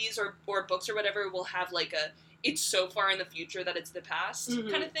 some movies or books or whatever will have, like, it's so far in the future that it's the past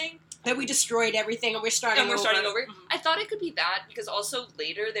kind of thing. That we destroyed everything and we're starting over. I thought it could be that, because also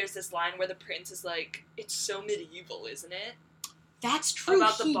later there's this line where the prince is like, it's so medieval, isn't it? That's true.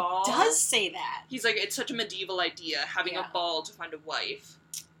 About the ball. He does say that. He's like, it's such a medieval idea, having a ball to find a wife.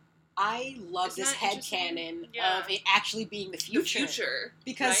 I love this headcanon of it actually being the future.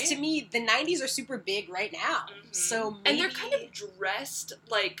 Because to me, the 90s are super big right now. So maybe... And they're kind of dressed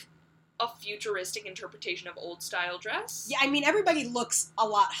like a futuristic interpretation of old style dress. Yeah, I mean, everybody looks a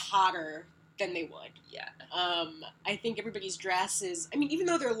lot hotter than they would. Yeah. I think everybody's dress is... I mean, even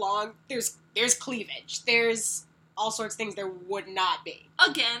though they're long, there's cleavage. There's... all sorts of things there would not be.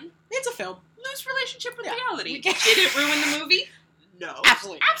 Again, it's a film. Loose relationship with reality. Did it ruin the movie? No.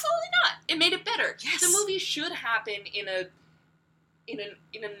 Absolutely not. It made it better. Yes. The movie should happen in a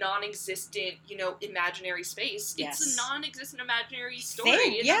non-existent, imaginary space. Yes. It's a non-existent imaginary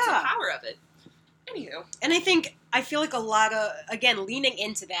story. And that's the power of it. Anywho. And I feel like a lot of, again, leaning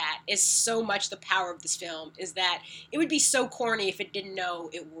into that is so much the power of this film, is that it would be so corny if it didn't know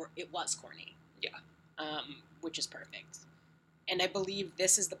it was corny. Yeah. Which is perfect. And I believe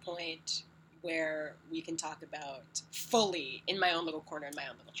this is the point where we can talk about fully in my own little corner, in my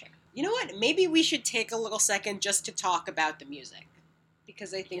own little chair. You know what? Maybe we should take a little second just to talk about the music.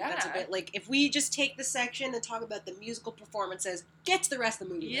 Because I think that's a bit, like, if we just take the section and talk about the musical performances, get to the rest of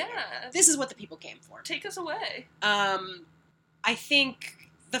the movie later. This is what the people came for. Take us away. I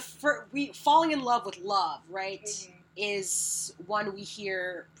think falling in love with love, right? Is one we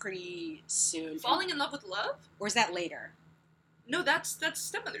hear pretty soon. Falling in love with love? Or is that later? No, that's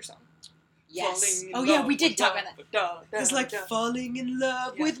Stepmother's song. Yes. Falling in Oh yeah, love we did with talk about that. love. It's like falling in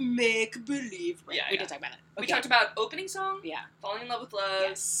love Yeah. with make-believe. Right, Yeah, we yeah. did talk about it. We Okay. talked about opening song, Yeah. Falling in Love with Love,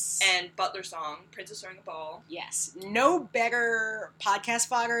 Yes. and Butler song, Princess During a Ball. Yes. No better podcast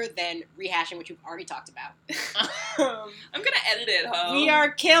fodder than rehashing what you've already talked about. I'm gonna edit it, ho. We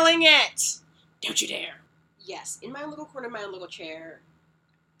are killing it. Don't you dare. Yes, in my own little corner, my own little chair.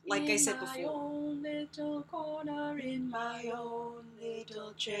 Like I said before. In my own little corner, in my own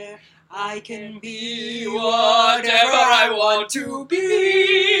little chair, I can be whatever I want to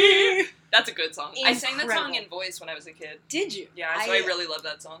be. That's a good song. I sang that song Incredible. in voice when I was a kid. Did you? Yeah, so I really love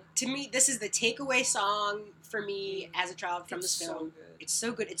that song. To me, this is the takeaway song for me as a child from this film. So good. It's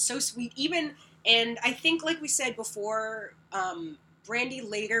so good. It's so sweet. Even, and I think, like we said before, Brandy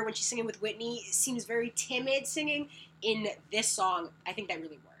later, when she's singing with Whitney, seems very timid singing. In this song, I think that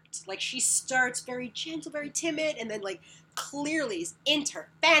really worked. Like, she starts very gentle, very timid, and then, like, clearly is into her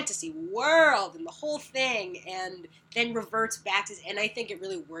fantasy world and the whole thing, and then reverts back to, and I think it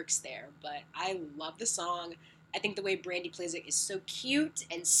really works there. But I love the song. I think the way Brandy plays it is so cute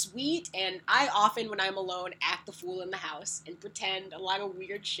and sweet, and I often, when I'm alone, act the fool in the house and pretend a lot of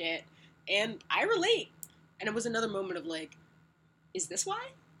weird shit, and I relate. And it was another moment of, like, is this why?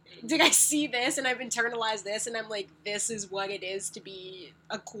 Did I see this and I've internalized this and I'm like, this is what it is to be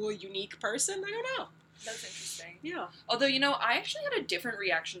a cool, unique person? I don't know. That's interesting. Yeah. Although, you know, I actually had a different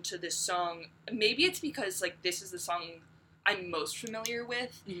reaction to this song. Maybe it's because, like, this is the song I'm most familiar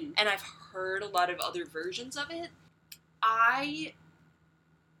with, Mhm. and I've heard a lot of other versions of it. I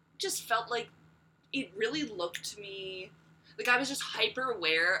just felt like it really looked to me like I was just hyper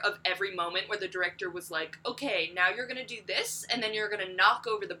aware of every moment where the director was like, okay, now you're gonna do this, and then you're gonna knock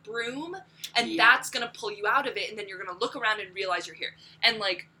over the broom, and that's gonna pull you out of it, and then you're gonna look around and realize you're here. And,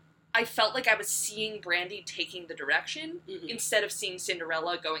 like, I felt like I was seeing Brandy taking the direction instead of seeing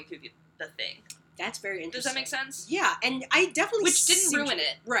Cinderella going through the thing. That's very Does interesting. that make sense? Yeah, and I definitely Which didn't see what ruin you-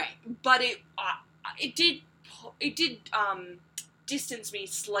 it. Right. But it did distance me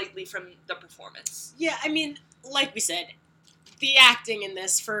slightly from the performance. Yeah, I mean, like we said, the acting in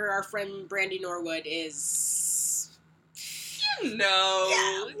this for our friend Brandy Norwood is... No. Yeah,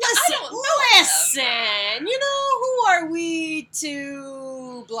 I don't listen, you know, who are we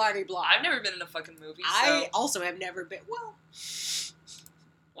to blah blah blah? I've never been in a fucking movie. I So. also have never been, well...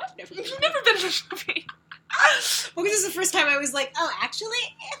 What? Never been. You've never been in a movie. Well, this is the first time I was like, oh, actually,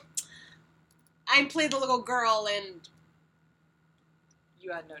 I played the little girl and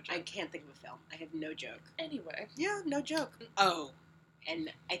You had no joke. I can't think of a film. I have no joke. Anyway. Yeah, no joke. Oh,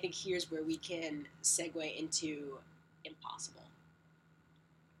 and I think here's where we can segue into Impossible.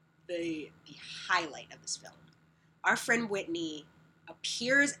 The highlight of this film. Our friend Whitney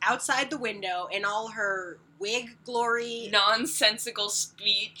appears outside the window in all her wig glory. Nonsensical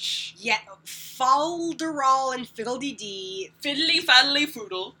speech. Yet, falderall and fiddle-dee-dee. Fiddly faddly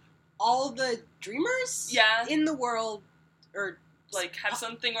foodle. All the dreamers Yeah. in the world, or Like, have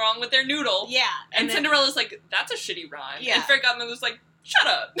something wrong with their noodle. yeah, And then- Cinderella's like, that's a shitty rhyme. Yeah. And Fairy Godmother's like, shut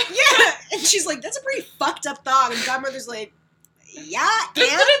up. yeah, and she's like, that's a pretty fucked up thought, and Godmother's like, yeah, and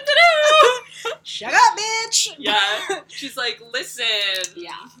shut up, bitch. Yeah. She's like, listen.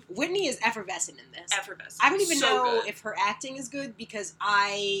 Yeah. Whitney is effervescent in this. Effervescent. I don't even So know good. if her acting is good because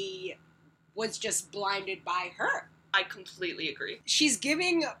I was just blinded by her. I completely agree. She's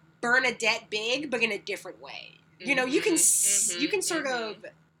giving Bernadette big, but in a different way. You know, you can Mhm, you can sort of,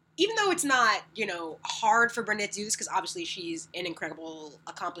 even though it's not, you know, hard for Bernadette to do this because obviously she's an incredible,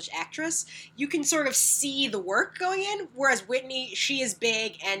 accomplished actress, you can sort of see the work going in, whereas Whitney, she is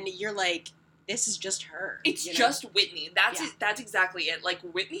big, and you're like, this is just her. It's you know? just Whitney. That's Yeah. it, that's exactly it. Like,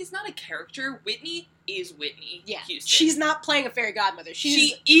 Whitney's not a character. Whitney is Whitney Yeah. Houston. She's not playing a fairy godmother.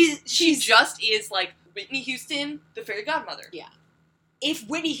 She She just is, like, Whitney Houston, the fairy godmother. Yeah. If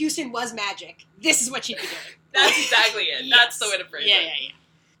Whitney Houston was magic, this is what she'd be doing. That's exactly it. Yes. That's the way to phrase it. Yeah.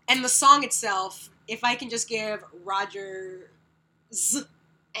 And the song itself, if I can just give Roger Z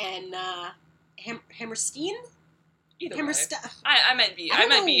and Hammerstein? Either way. Hammerstein. I might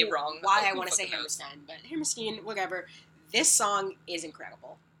be wrong. Why I Who want to say fucking knows? Hammerstein, but Hammerstein, whatever. This song is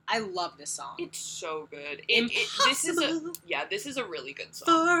incredible. I love this song. It's so good. Impossible This is a really good song.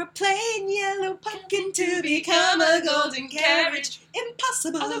 for a plain yellow pumpkin to become a golden carriage.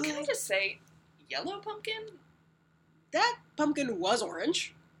 Impossible. Although, can I just say, yellow pumpkin? That pumpkin was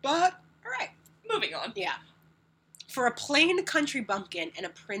orange, but all right. Moving on. Yeah. For a plain country bumpkin and a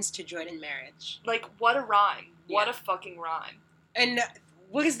prince to join in marriage. Like, what a rhyme. What Yeah. a fucking rhyme. And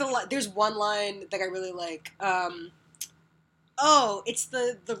what is the line? There's one line that I really like. Oh, it's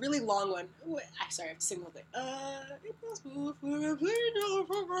the really long one. Ooh, sorry, I have to sing with it. Impossible for a plain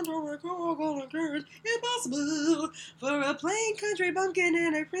impossible for a plain country bumpkin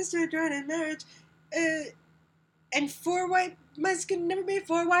and a prince to join in marriage. And 4 white mice could never be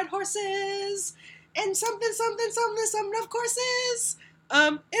 4 white horses. And something, of course is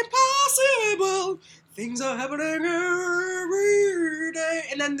impossible. Things are happening every day.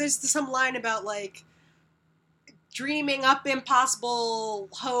 And then there's some line about, like, dreaming up impossible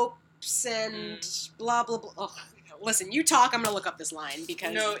hopes and blah, blah, blah. Oh, listen, you talk, I'm going to look up this line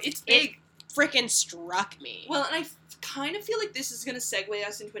because it's big. It freaking struck me. Well, and I kind of feel like this is going to segue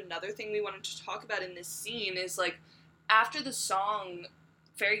us into another thing we wanted to talk about in this scene is, like, after the song,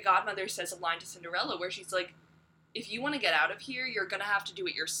 Fairy Godmother says a line to Cinderella where she's like, if you want to get out of here, you're going to have to do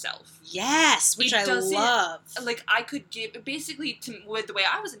it yourself. Yes, which I love. Like, I could give, basically, with the way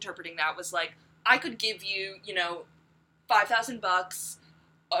I was interpreting that was like, I could give you, $5,000,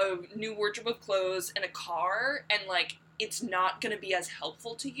 a new wardrobe of clothes, and a car, and, like, it's not going to be as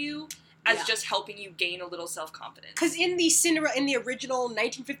helpful to you as just helping you gain a little self-confidence. Because in the original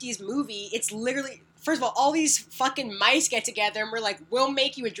 1950s movie, it's literally, first of all these fucking mice get together and we're like, we'll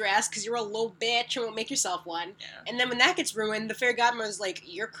make you a dress because you're a little bitch and we'll make yourself one. Yeah. And then when that gets ruined, the fairy godmother's like,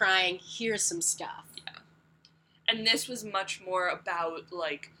 you're crying, here's some stuff. Yeah. And this was much more about,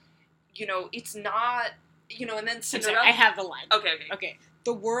 like, it's not, and then Cinderella... I have the line. Okay.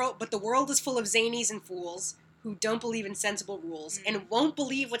 The world is full of zanies and fools who don't believe in sensible rules and won't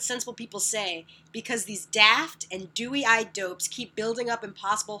believe what sensible people say because these daft and dewy-eyed dopes keep building up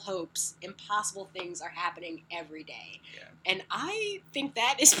impossible hopes. Impossible things are happening every day. Yeah. And I think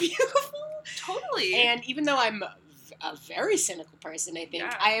that is beautiful. Totally. And even though I'm a very cynical person, I think,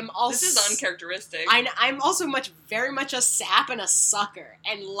 I am also... This is uncharacteristic. I'm also very much a sap and a sucker.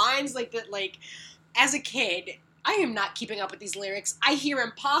 And lines like that, like, as a kid, I am not keeping up with these lyrics. I hear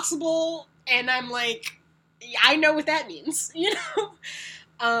impossible, and I'm like... I know what that means,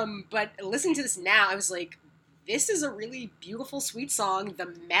 But listening to this now, I was like, this is a really beautiful, sweet song.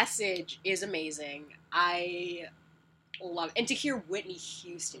 The message is amazing. I love it. And to hear Whitney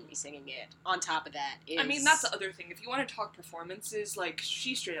Houston be singing it on top of that is... I mean, that's the other thing. If you want to talk performances, like,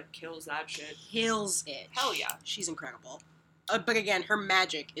 she straight up kills that shit. Kills it. Hell yeah. She's incredible. But again, her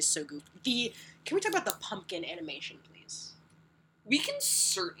magic is so goofy. Can we talk about the pumpkin animation, please? We can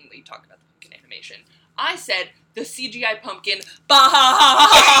certainly talk about the pumpkin animation. I said the CGI pumpkin.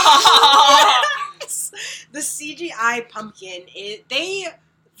 Yes. The CGI pumpkin.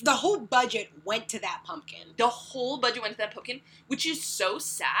 The whole budget went to that pumpkin. The whole budget went to that pumpkin, which is so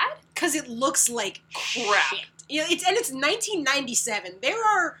sad because it looks like crap. Shit. It's 1997. There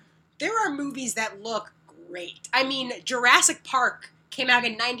are movies that look great. I mean, Jurassic Park came out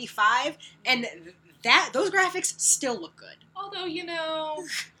in 95, and those graphics still look good. Although,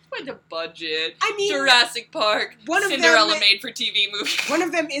 with the budget. I mean, Jurassic Park, Cinderella made-for-TV movie. One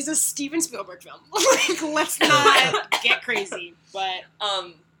of them is a Steven Spielberg film. Like, let's not get crazy. But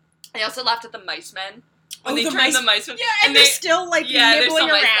I also laughed at the mice men when they turned the mice men. Yeah, and they're still like nibbling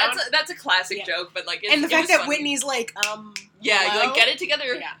around. That's a classic joke, but like, and the fact that funny. Whitney's like, hello? Like, get it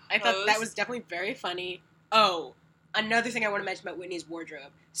together. Yeah, I thought that was definitely very funny. Oh, another thing I want to mention about Whitney's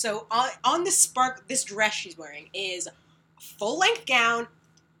wardrobe. So on this dress she's wearing is full-length gown,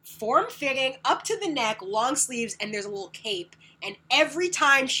 form-fitting, up to the neck, long sleeves, and there's a little cape. And every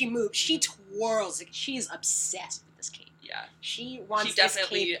time she moves, she twirls. Like, she's obsessed with this cape. Yeah. She wants She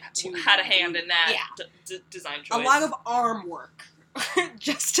definitely had a hand in that design choice. A lot of arm work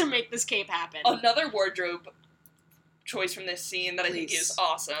just to make this cape happen. Another wardrobe choice from this scene that I think is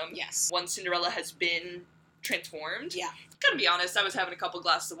awesome. Yes. Once Cinderella has been transformed. Yeah. Gotta be honest, I was having a couple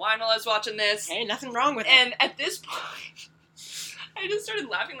glasses of wine while I was watching this. Hey, nothing wrong with it. And at this point... I just started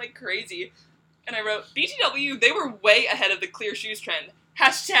laughing like crazy. And I wrote, BTW, they were way ahead of the clear shoes trend.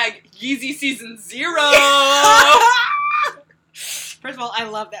 Hashtag Yeezy Season 0. First of all, I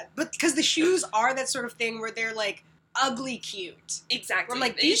love that. But because the shoes are that sort of thing where they're like ugly cute. Exactly. Where,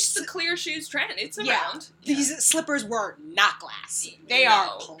 like, it's the clear shoes trend. It's around. Yeah. These slippers were not glass. They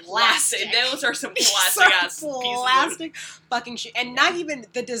are plastic. Those are some plastic-ass plastic fucking shoes. And not even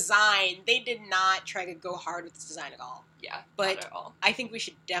the design. They did not try to go hard with the design at all. Yeah, but not at all. I think we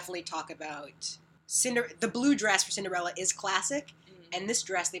should definitely talk about the blue dress for Cinderella is classic, and this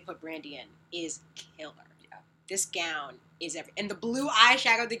dress they put Brandy in is killer. Yeah. This gown is and the blue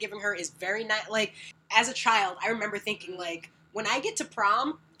eyeshadow they're giving her is very nice. Like, as a child, I remember thinking, like, when I get to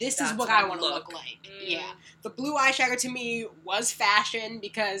prom, this is what I want to look like. Yeah. The blue eyeshadow to me was fashion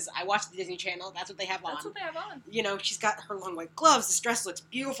because I watched the Disney Channel. That's what they have on. That's what they have on. She's got her long white gloves. This dress looks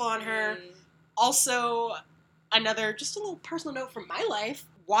beautiful on her. Also... another, just a little personal note from my life,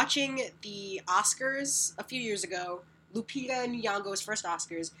 watching the Oscars a few years ago, Lupita Nyong'o's first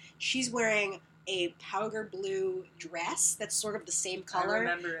Oscars, she's wearing a powder blue dress that's sort of the same color. I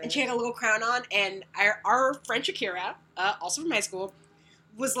remember it. And she had a little crown on, and our friend Shakira, also from high school,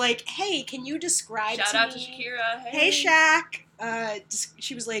 was like, hey, can you describe Shout to out me... to Shakira. Hey, Shaq.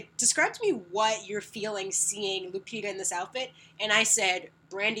 She was like, describe to me what you're feeling seeing Lupita in this outfit. And I said,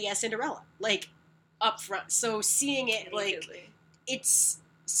 Brandy as Cinderella. Like, up front. So seeing it, like, it's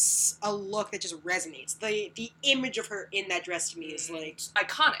a look that just resonates. The image of her in that dress to me is, like...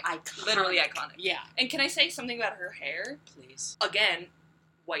 Iconic. Literally iconic. Yeah. And can I say something about her hair? Please. Again,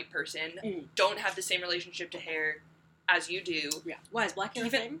 white person. Don't have the same relationship to hair as you do. Yeah. Why, is black hair a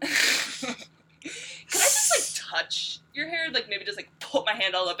thing? Can I just, like, touch your hair? Like, maybe just, like, put my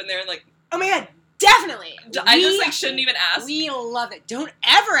hand all up in there and, like... Oh my god, definitely! I just, like, shouldn't even ask. We love it. Don't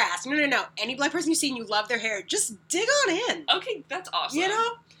ever ask. No. Any black person you see and you love their hair, just dig on in. Okay, that's awesome. You know?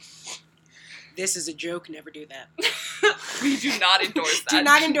 This is a joke, never do that. We do not endorse that. Do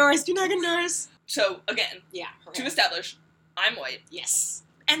not endorse. So, again, her to hair. establish, I'm white. Yes.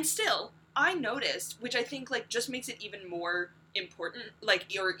 And still, I noticed, which I think, like, just makes it even more important, like,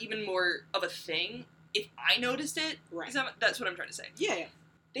 or even more of a thing, if I noticed it. Right. That's what I'm trying to say. Yeah.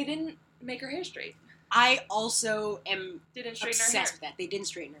 They didn't make her hair straight. I also am Didn't straighten her hair. obsessed with that. They didn't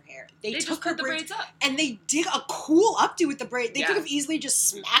straighten her hair. They took just her put the braids up. and they did a cool updo with the braid. They Yeah. could have easily just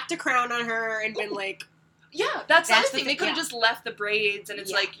smacked a crown on her and been like, Yeah, that's the other the thing. They thing, could have yeah. just left the braids, and it's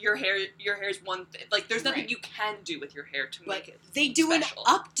Yeah. like your hair's one thing. Like, there's nothing Right. you can do with your hair to like make it. they do special.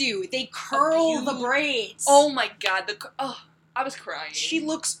 an updo. They curl the beaut- braids. Oh my god, I was crying. she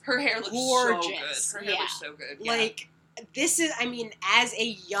looks Her hair looks gorgeous. so good. Her hair Yeah. looks so good. Yeah. like this is. I mean, as a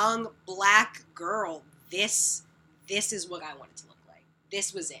young black girl, this is what I wanted to look like.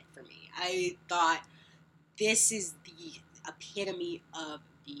 This was it for me. I thought this is the epitome of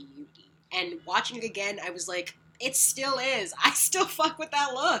beauty. And watching it again, I was like, it still is. I still fuck with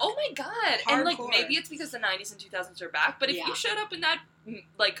that look. Oh my god. And, like, Hardcore. maybe it's because the 90s and 2000s are back, but if Yeah. you showed up in that,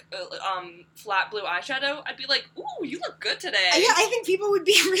 like, flat blue eyeshadow, I'd be like, ooh, you look good today. Yeah, I think people would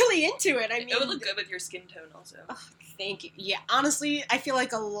be really into it. I mean, it would look good with your skin tone, also. Thank you. Yeah, honestly, I feel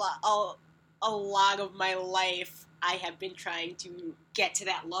like a lot of my life, I have been trying to get to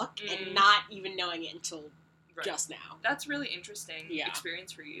that look and not even knowing it until just now. That's really interesting Yeah.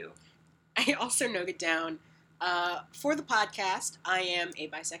 experience for you. I also noted down, for the podcast, I am a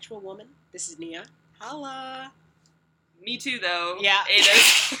bisexual woman. This is Nia. Holla. Me too, though. Yeah. It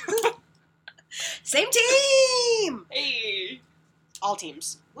is. Same team! Hey. All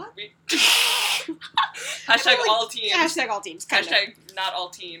teams. What? Hashtag all teams. Hashtag all teams. Kind of. Hashtag not all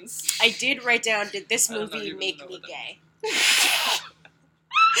teams. I did write down, did this I don't know, movie you make know me what gay?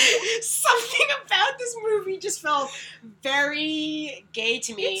 Something about this movie just felt very gay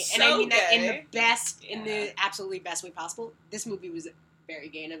to me. It's and I so mean that in the gay. best, in Yeah. the absolutely best way possible. This movie was very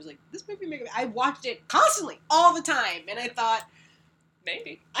gay, and I was like, this movie made me... I watched it constantly, all the time, and I thought,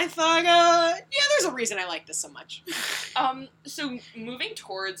 Maybe. yeah, there's a reason I like this so much. So moving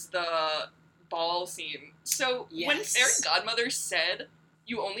towards the ball scene. So when Yes. Fairy Godmother said,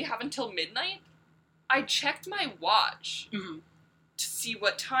 you only have until midnight, I checked my watch Mm-hmm. to see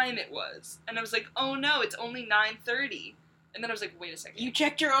what time it was. And I was like, oh no, it's only 9:30. And then I was like, wait a second. You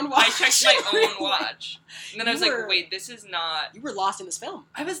checked your own watch? I checked my own watch. And then I was You like, were- wait, this is not... You were lost in this film.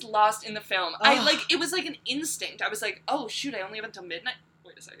 I was lost in the film. Ugh. It was like an instinct. I was like, oh shoot, I only have until midnight.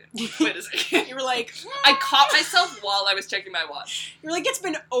 Wait a second. You were like... I caught myself while I was checking my watch. You were like, it's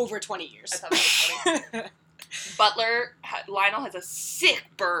been over 20 years. I thought that was funny. Butler, Lionel has a sick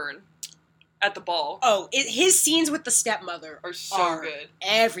burn at the ball. Oh, his scenes with the stepmother Are so good.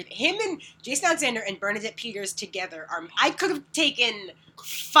 Everything. Him and Jason Alexander and Bernadette Peters together are... I could have taken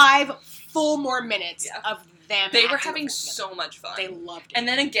 5 full more minutes Yeah. of them. They were acting having together. so much fun. They loved it. And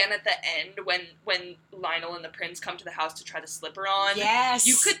then again at the end, when Lionel and the prince come to the house to try the slipper on, Yes.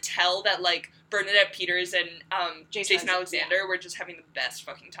 you could tell that, like, Bernadette Peters and Jason Alexander, Alexander were just having the best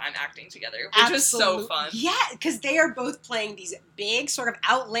fucking time acting together, which was so fun. Yeah, because they are both playing these big, sort of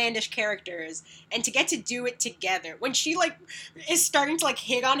outlandish characters, and to get to do it together. When she, like, is starting to, like,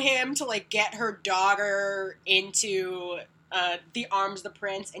 hit on him to, like, get her daughter into the arms of the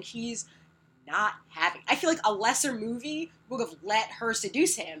prince, and he's not having... I feel like a lesser movie would have let her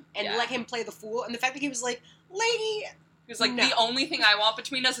seduce him and Yeah. let him play the fool, and the fact that he was like, lady... He was like, No. the only thing I want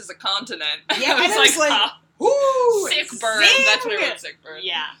between us is a continent. Yeah, and I was like, ah, whoo! sick burn. zing! That's what I wrote, sick burn.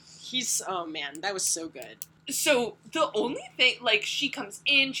 Yeah. He's... Oh, man, that was so good. So, the only thing, like, she comes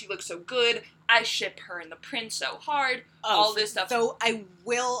in, she looks so good, I ship her and the prince so hard, all this stuff. So I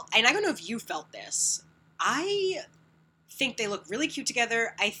will, and I don't know if you felt this. I think they look really cute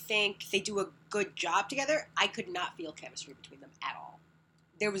together. I think they do a good job together. I could not feel chemistry between them at all.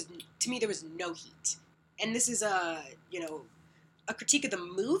 There was no heat. And this is a critique of the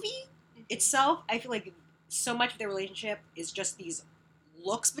movie itself. I feel like so much of their relationship is just these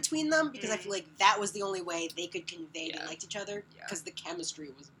looks between them, because I feel like that was the only way they could convey they liked each other, because the chemistry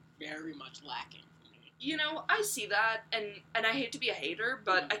was very much lacking for me. You know, I see that, and I hate to be a hater,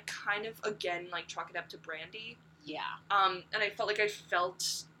 but I kind of, again, like, chalk it up to Brandy. Yeah. And I felt like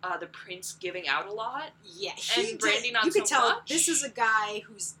the prince giving out a lot. Yeah. And Brandy not so much. You could tell this is a guy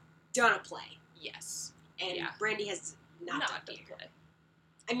who's done a play. Yes. And Brandy has not done a play.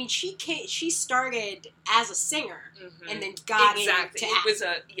 I mean, she started as a singer and then got into acting.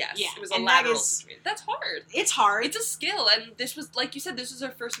 It was a lateral situation. That's hard. It's hard. It's a skill, and this was, like you said, this was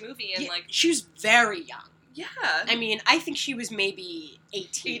her first movie, and like she was very young. Yeah. I mean, I think she was maybe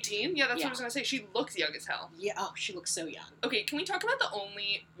 18. 18? Yeah, that's what I was gonna say. She looks young as hell. Yeah. Oh, she looks so young. Okay, can we talk about the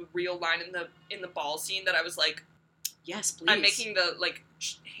only real line in the ball scene that I was like, yes, please. I'm making the like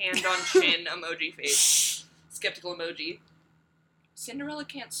hand on chin emoji face, skeptical emoji. Cinderella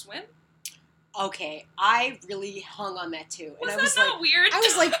can't swim? Okay, I really hung on that too. And Was that not weird? I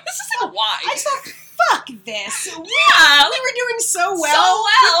was like, this isn't why. I just thought, fuck this. Yeah, we were doing so well.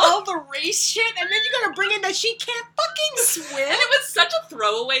 With all the race shit, and then you're gonna bring in that she can't fucking swim. And it was such a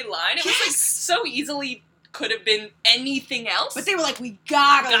throwaway line. It was like so easily could have been anything else. But they were like, we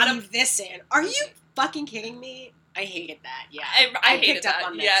gotta leave this in. Are you fucking kidding me? I hated that. Yeah, I hated picked that.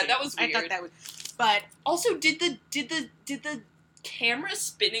 up on that. Yeah, too. that was weird. I thought that was. But also, did the camera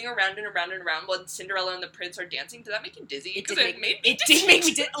spinning around and around and around when Cinderella and the prince are dancing, did that make you dizzy? It did make me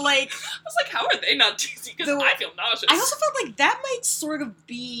dizzy. Like, I was like, how are they not dizzy? Because I feel nauseous. I also felt like that might sort of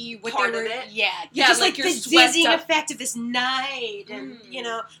be what part they were. Of it. Yeah, just like you're the dizzying effect of this night, and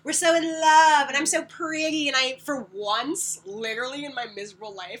we're so in love, and I'm so pretty, and I, for once, literally in my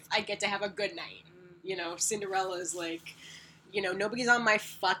miserable life, I get to have a good night. You know, Cinderella is like, nobody's on my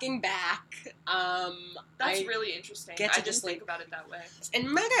fucking back. That's really interesting. I didn't think about it that way.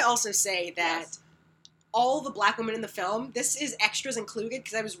 And might I also say that all the black women in the film, this is extras included,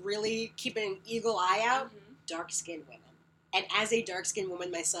 because I was really keeping an eagle eye out, dark-skinned women. And as a dark-skinned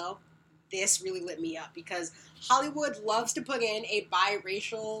woman myself, this really lit me up, because Hollywood loves to put in a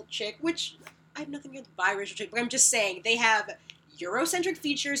biracial chick, which I have nothing against biracial chick, but I'm just saying, they have Eurocentric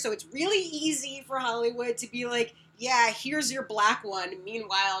features, so it's really easy for Hollywood to be like, yeah, here's your black one.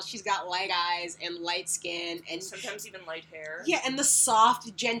 Meanwhile, she's got light eyes and light skin. And sometimes even light hair. Yeah, and the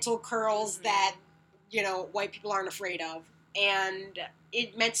soft, gentle curls that, white people aren't afraid of. And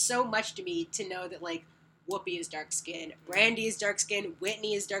it meant so much to me to know that, like, Whoopi is dark-skinned, Brandy is dark-skinned,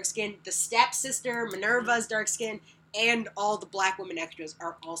 Whitney is dark-skinned, the stepsister, Minerva is dark-skinned, and all the black women extras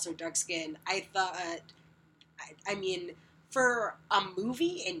are also dark-skinned. I thought, I mean, for a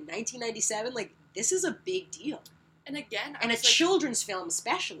movie in 1997, like, this is a big deal. And again, and a children's film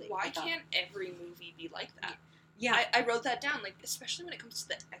especially. Why can't every movie be like that? Yeah. I wrote that down, like, especially when it comes to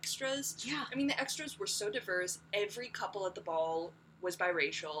the extras. Yeah. I mean, the extras were so diverse. Every couple at the ball was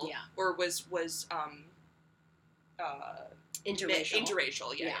biracial. Yeah. Or was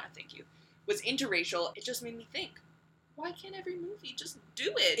interracial. Yeah, thank you. Was interracial. It just made me think, why can't every movie just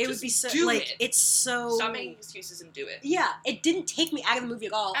do it? It would be so, like, it's so... Stop making excuses and do it. Yeah, it didn't take me out of the movie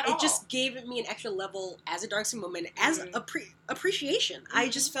at all. It just gave me an extra level as a dark-skinned woman, as appreciation. I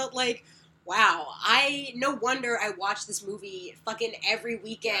just felt like, wow, no wonder I watched this movie fucking every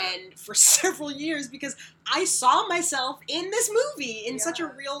weekend for several years, because I saw myself in this movie in such a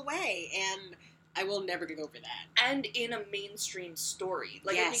real way, and I will never get over that. And in a mainstream story.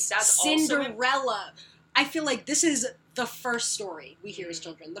 Like, yes. I think that's Cinderella. I feel like this is the first story we hear as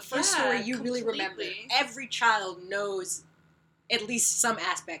children. The first story you really remember. Every child knows at least some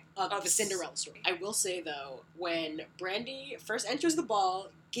aspect of the Cinderella story. I will say, though, when Brandy first enters the ball,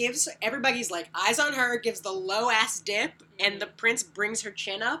 gives everybody's like eyes on her, gives the low-ass dip, and the prince brings her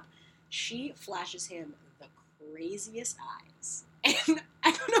chin up, she flashes him the craziest eyes. And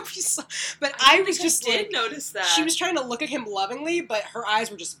I don't know if you saw, but I was just did notice that. She was trying to look at him lovingly, but her eyes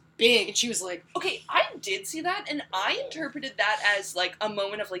were just big, and she was like... Okay, I did see that, and I interpreted that as, like, a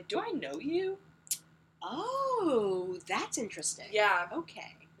moment of, like, do I know you? Oh, that's interesting. Yeah.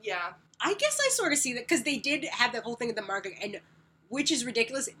 Okay. Yeah. I guess I sort of see that, because they did have that whole thing at the market, and which is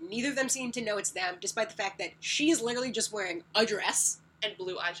ridiculous. Neither of them seem to know it's them, despite the fact that she is literally just wearing a dress. And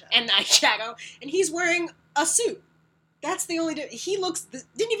blue eyeshadow. And he's wearing a suit. That's the only... He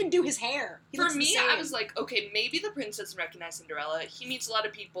didn't even do his hair. For me, I was like, okay, maybe the prince doesn't recognize Cinderella. He meets a lot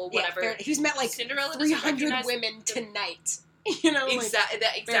of people, whatever. Yeah, he's met, like, Cinderella 300 women tonight. You know,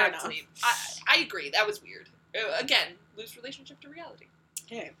 Exactly. I agree. That was weird. Again, loose relationship to reality.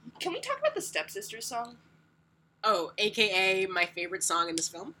 Okay. Can we talk about the Stepsisters song? Oh, AKA my favorite song in this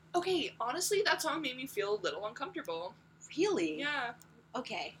film. Okay, honestly, that song made me feel a little uncomfortable. Really? Yeah.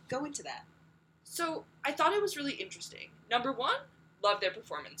 Okay, go into that. So, I thought it was really interesting. Number one, love their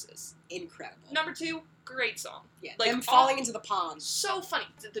performances. Incredible. Number two, great song. Yeah, like, them falling into the pond. So funny.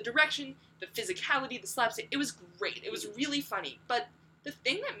 The direction, the physicality, the slapstick, it was great. It was really funny. But the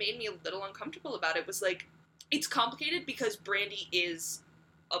thing that made me a little uncomfortable about it was, like, it's complicated because Brandy is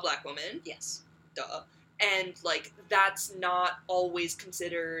a black woman. Yes. Duh. And, like, that's not always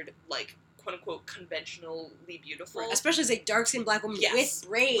considered, like, quote-unquote, conventionally beautiful. Especially as a dark-skinned black woman with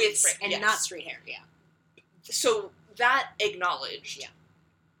braids and not straight hair, yeah. So, that acknowledged. Yeah.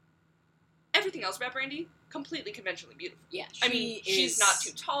 Everything else about Brandy, completely conventionally beautiful. Yeah, she's not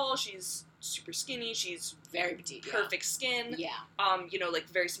too tall, she's super skinny, she's very petite, perfect skin. Yeah. You know, like,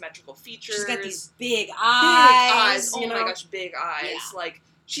 very symmetrical features. She's got these big eyes. Oh my gosh, big eyes. Yeah. Like,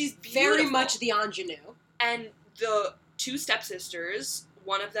 she's beautiful. Very much the ingenue. And the two stepsisters,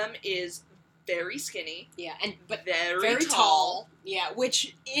 one of them is very skinny. Yeah, but very tall. Yeah,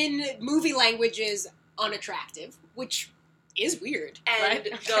 which in movie language is unattractive, which is weird. And right?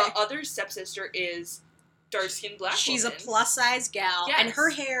 the other stepsister is dark-skinned black She's woman. a plus-size gal, yes. and her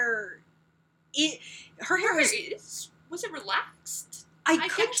hair... Her hair was... Was it relaxed? I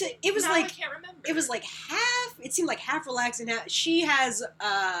couldn't... It was like... I can't remember. It was like half... It seemed like half relaxed and half... She has,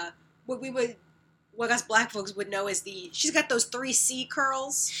 what us black folks would know as she's got those 3C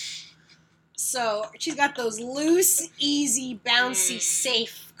curls. So, she's got those loose, easy, bouncy,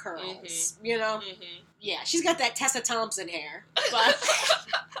 safe curls, you know? Mm-hmm. Yeah, she's got that Tessa Thompson hair. But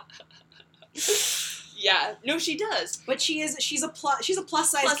yeah, no, she does. But she's a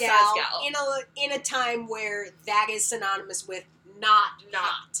plus size gal in a time where that is synonymous with not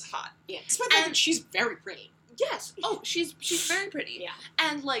hot. Yeah, despite that she's very pretty. Yes. Oh, she's very pretty. Yeah.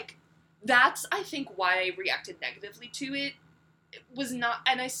 And, like, that's, I think, why I reacted negatively to it. It was not,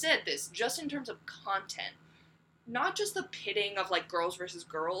 and I said this, just in terms of content, not just the pitting of, like, girls versus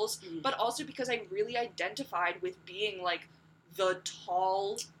girls, but also because I really identified with being, like, the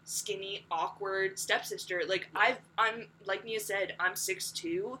tall, skinny, awkward stepsister. Like, I'm, like Mia said, I'm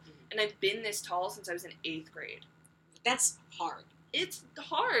 6'2", and I've been this tall since I was in 8th grade. That's hard. It's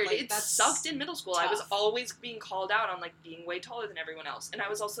hard. Like, it sucked in middle school. Tough. I was always being called out on, like, being way taller than everyone else. And I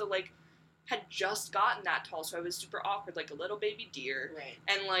was also, like, had just gotten that tall, so I was super awkward, like a little baby deer. Right.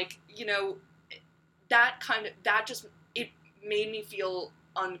 And, like, you know, it made me feel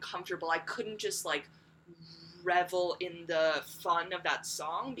uncomfortable. I couldn't just, like, revel in the fun of that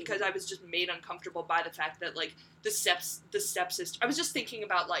song because I was just made uncomfortable by the fact that, like, the stepsister, I was just thinking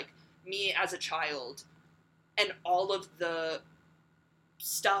about, like, me as a child and all of the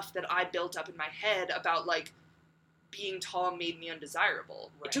stuff that I built up in my head about, like, being tall made me undesirable.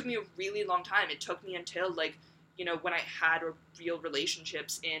 Right. It took me a really long time. It took me until, like, you know, when I had real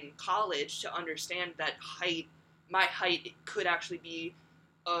relationships in college to understand that my height could actually be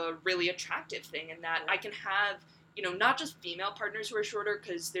a really attractive thing, and that I can have, you know, not just female partners who are shorter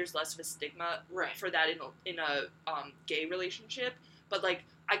because there's less of a stigma for that in a gay relationship, but, like,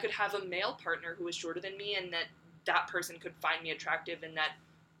 I could have a male partner who is shorter than me, and that person could find me attractive, and that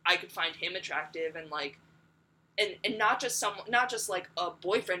I could find him attractive, and, like, and not just like a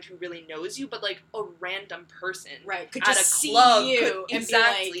boyfriend who really knows you, but, like, a random person could at just a club see you and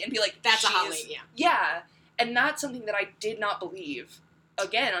be like that's a hot lady. Yeah, and that's something that I did not believe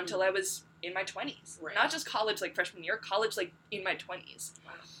again until I was in my 20s. Not just college, like, freshman year, college, like, in my 20s.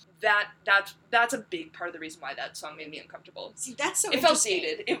 Wow. That's a big part of the reason why that song made me uncomfortable. See, that's so it felt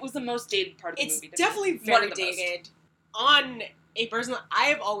dated. It was the most dated part of the movie. It's definitely very dated. On a personal, I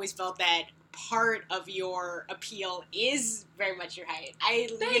have always felt that part of your appeal is very much your height.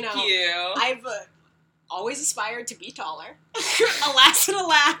 Thank you. I've always aspired to be taller. Alas and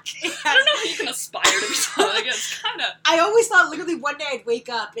alack. I don't know how you can aspire to be taller. Like, it's kind of... I always thought literally one day I'd wake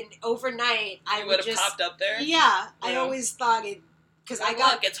up and overnight I would have popped up there? Yeah. I always thought it... Because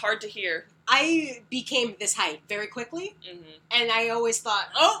it's hard to hear. I became this height very quickly. Mm-hmm. And I always thought,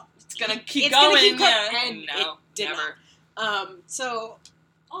 it's going to keep going. And no, it did never. Not. So...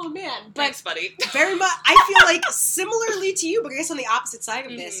 Oh, man. But thanks, buddy. Very much. I feel like, similarly to you, but I guess on the opposite side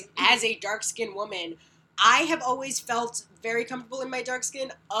of this, as a dark-skinned woman, I have always felt very comfortable in my dark skin.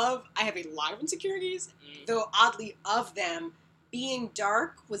 I have a lot of insecurities, though oddly of them, being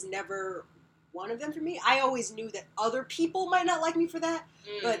dark was never one of them for me. I always knew that other people might not like me for that,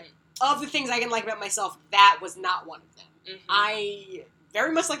 but of the things I can like about myself, that was not one of them. I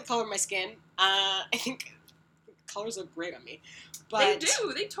very much like the color of my skin. I think colors look great on me. But They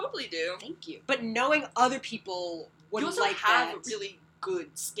do. They totally do. Thank you. But knowing other people would You also like have that. really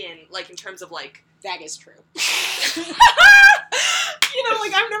good skin, like in terms of like. That is true.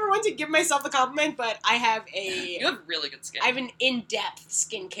 Like I'm never one to give myself a compliment, but I have You have really good skin. I have an in-depth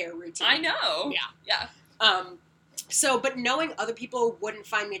skincare routine. I know. Yeah. Yeah. But knowing other people wouldn't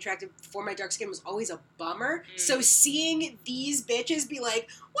find me attractive for my dark skin was always a bummer. So seeing these bitches be like,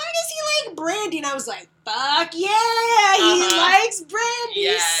 why does he like Brandy? And I was like, fuck yeah, he likes Brandy.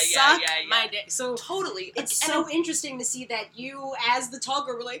 Yeah. My dick. So totally. it's so interesting to see that you, as the tall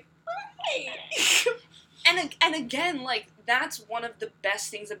girl, were like, hey. And again, like, that's one of the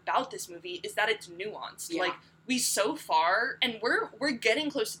best things about this movie is that it's nuanced. Yeah. Like, we so far, and we're getting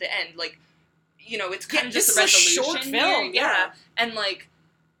close to the end, like, it's kind of just a this is resolution short film, here. yeah. And, like,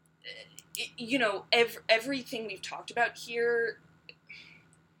 everything we've talked about here,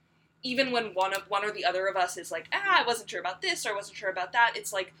 even when one or the other of us is like, I wasn't sure about this, or I wasn't sure about that,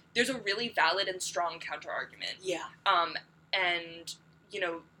 it's like, there's a really valid and strong counter-argument. Yeah. And,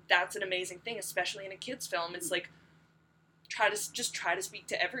 that's an amazing thing, especially in a kid's film. It's like, try to speak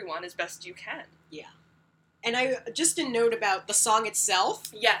to everyone as best you can. Yeah. And just a note about the song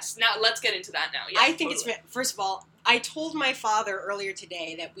itself. Yes, now let's get into that now. Yeah, I think it's, first of all, I told my father earlier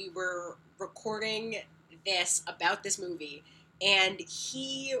today that we were recording this about this movie, and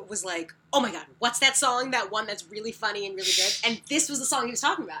he was like, oh my god, what's that song, that one that's really funny and really good? And this was the song he was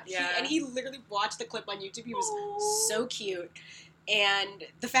talking about. Yeah. He literally watched the clip on YouTube. He was so cute. And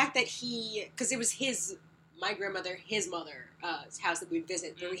the fact that because it was my grandmother, his mother, house that we'd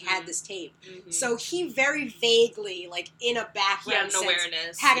visit, where we had this tape. Mm-hmm. So he very vaguely, like, in a background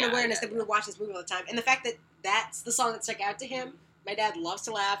had an awareness that we would watch this movie all the time. And the fact that that's the song that stuck out to him, my dad loves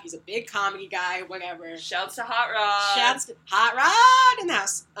to laugh, he's a big comedy guy, whatever. Shouts to Hot Rod. Shouts to Hot Rod in the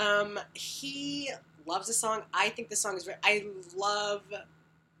house. He loves the song. I think the song is I love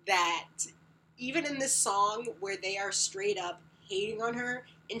that even in this song where they are straight up hating on her,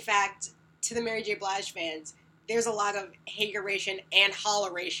 in fact, to the Mary J. Blige fans, there's a lot of hateration and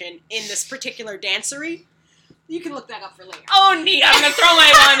holleration in this particular dancery. You can look that up for later. Oh, neat. I'm going to throw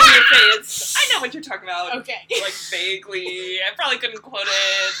my line in your face. I know what you're talking about. Okay. Like, vaguely. I probably couldn't quote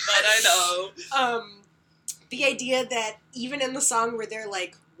it, but I know. The idea that even in the song where they're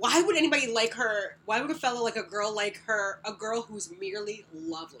like, why would anybody like her? Why would a fella like a girl like her? A girl who's merely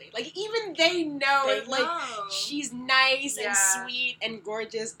lovely. Like, even they know. She's nice and sweet and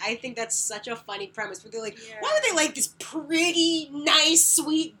gorgeous. I think that's such a funny premise. Where they're like, why would they like this pretty, nice,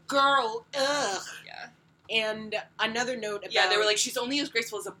 sweet girl? Ugh. Yeah. And another note about... Yeah, they were like, she's only as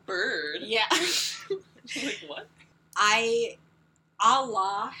graceful as a bird. Yeah. Like, what?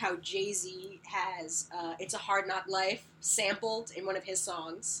 Allah, how Jay-Z has It's a Hard Knock Life sampled in one of his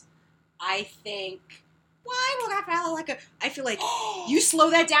songs. I think, why would a fella like a... I feel like you slow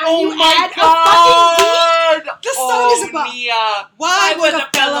that down and you add a fucking beat. The song is about... Mia. Why would a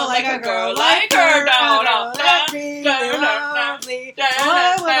fella like a girl like her? No, like me, lovely.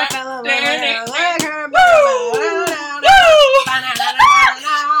 Why would a fella like her?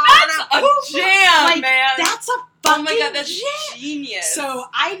 That's a jam, man. That's a oh my god, that's genius. So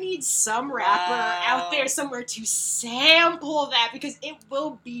I need some rapper out there somewhere to sample that because it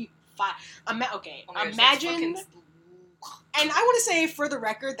will be fine. Imagine... And I want to say, for the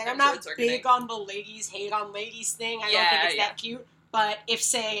record, that I'm not big on the ladies hate on ladies thing. I don't think it's that cute. But if,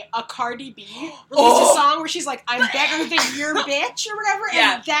 say, a Cardi B released a song where she's like, I'm better than your bitch or whatever,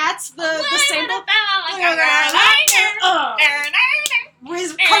 and that's the sample.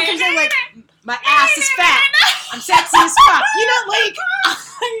 Whereas Cardi comes in like, my ass is fat. I'm sexy as fuck. Like...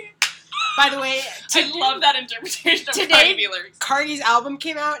 By the way, I love that interpretation of Cardi B lyrics. Cardi's album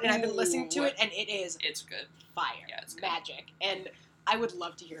came out, and I've been listening to it, and it's good. Fire. Yeah, it's good. Magic. And I would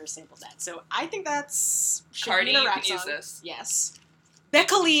love to hear her sample that. So I think that's... Cardi, you can use this. Yes.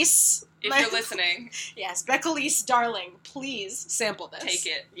 Becca Lise. If you're listening. Yes, Becca Lise, darling, please sample this. Take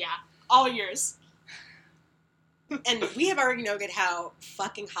it. Yeah. All yours. And we have already noted how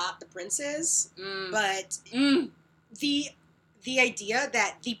fucking hot the prince is, but the idea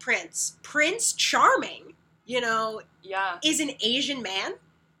that the Prince Charming, is an Asian man.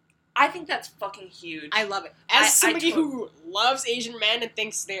 I think that's fucking huge. I love it. As somebody who loves Asian men and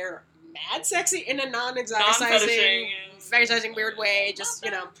thinks they're mad sexy in a non-fetishizing weird way, just,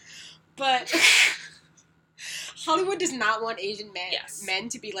 But Hollywood does not want Asian men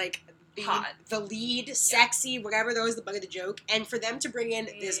to be like the lead, sexy, whatever, that was the bug of the joke. And for them to bring in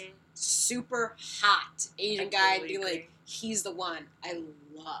this super hot Asian guy and be like, he's the one. I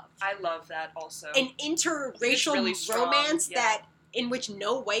love that also. An interracial really romance in which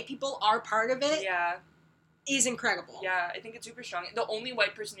no white people are part of it. Yeah. is incredible. Yeah, I think it's super strong. The only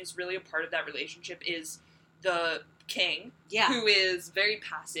white person who's really a part of that relationship is the king, who is very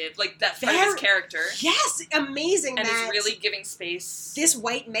passive, like that part of his character. Yes, amazing. And that is really giving space. This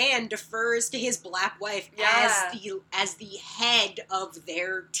white man defers to his black wife as the head of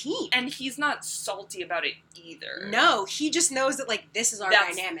their team, and he's not salty about it either. No, he just knows that like this is our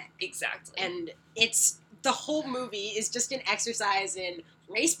dynamic. Exactly, and it's the whole movie is just an exercise in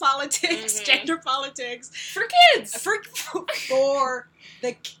race politics, gender politics for kids, for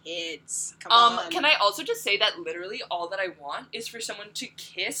the kids. Come on. Can I also just say that literally all that I want is for someone to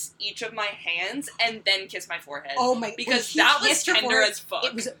kiss each of my hands and then kiss my forehead. Oh my! Because that was tender as fuck.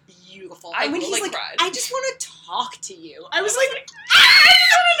 It was beautiful. I when he's like, cried. I just want to talk to you. I was like, I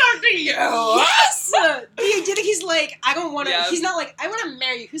want to talk to you. Yes. The idea that he's like, I don't want to. Yeah. He's not like, I want to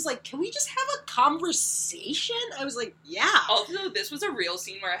marry you. He's like, can we just have a conversation? I was like, yeah. Also, this was a real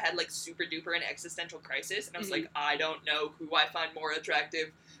scene where I had like super duper an existential crisis, and I was like, I don't know who I find more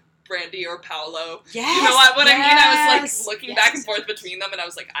attractive, Brandy or Paolo. Yes, you know what I mean? I was like looking back and forth between them, and I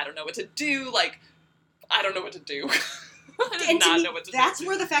was like, I don't know what to do. Like, I don't know what to do. I did not know what to do. That's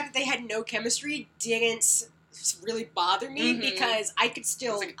where the fact that they had no chemistry didn't really bother me because I could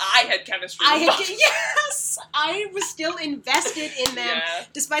still. Like, I had chemistry. Yes, I was still invested in them,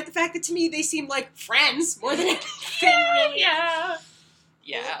 despite the fact that to me they seemed like friends more than anything. Really. Yeah.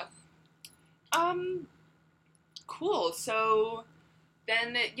 Cool. So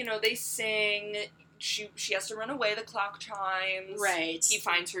then they sing. She has to run away. The clock chimes. Right. He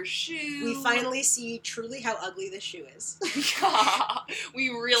finds her shoe. We finally see truly how ugly this shoe is. We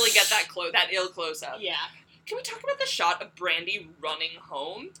really get that ill close up. Yeah. Can we talk about the shot of Brandy running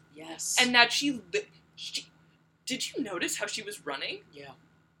home? Yes. And that she did you notice how she was running? Yeah.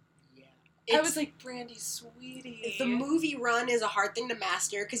 I was like, Brandy, sweetie. The movie run is a hard thing to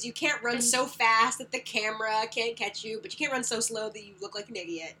master because you can't run so fast that the camera can't catch you, but you can't run so slow that you look like an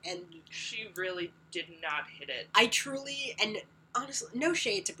idiot. And she really did not hit it. I truly, and honestly, no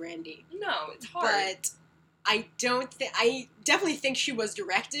shade to Brandy. No, it's hard. But I definitely think she was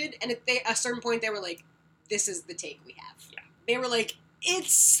directed, and at a certain point they were like, this is the take we have. Yeah. They were like,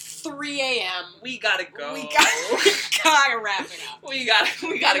 it's 3 a.m. We gotta go. We gotta wrap it up. We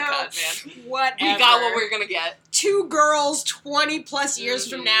gotta cut, man. Whatever. We got what we're gonna get. 2 girls 20 plus years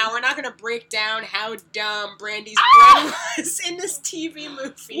from now, we're not gonna break down how dumb Brandy's run was in this TV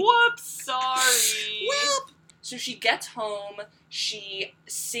movie. Whoops, sorry. Whoop. So she gets home, she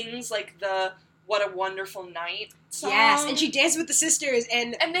sings like the What a Wonderful Night song. Yes, and she dances with the sisters,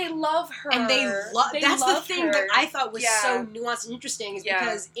 and they love her. And that's the thing her. that I thought was so nuanced and interesting, is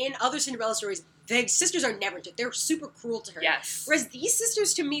because in other Cinderella stories, the sisters are never good. They're super cruel to her. Yes. Whereas these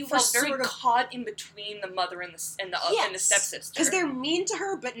sisters, to me, were very sort of caught in between the mother and the stepsister. Because they're mean to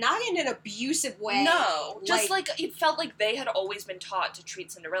her, but not in an abusive way. No, just like it felt like they had always been taught to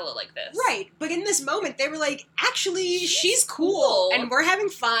treat Cinderella like this. Right, but in this moment, they were like, actually, she's cool, and we're having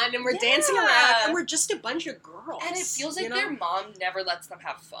fun, and we're dancing around, and we're just a bunch of girls. And it feels like their mom never lets them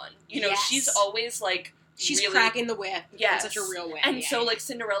have fun. She's always like. She's really, cracking the whip in such a real way. And so, like,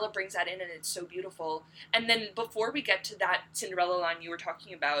 Cinderella brings that in, and it's so beautiful. And then before we get to that Cinderella line you were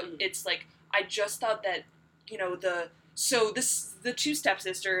talking about, it's like, I just thought that, the 2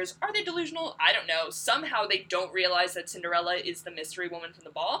 stepsisters, are they delusional? I don't know. Somehow they don't realize that Cinderella is the mystery woman from the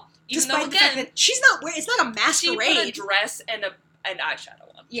ball. Even Despite though, the fact that she's not wearing, it's not a masquerade. She put a dress and an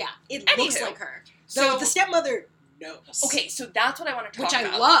eyeshadow on. Yeah, it looks like her. So the stepmother knows. Okay, so that's what I want to talk about.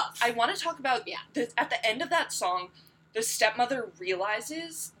 Which I love. I want to talk about, at the end of that song, the stepmother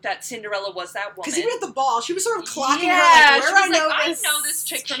realizes that Cinderella was that woman. Because even at the ball, she was sort of clocking her, like, where I know this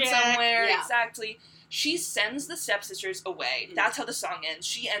chick from somewhere. Yeah. Exactly. She sends the stepsisters away. That's how the song ends.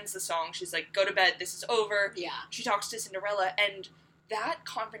 She ends the song. She's like, go to bed, this is over. Yeah. She talks to Cinderella, and that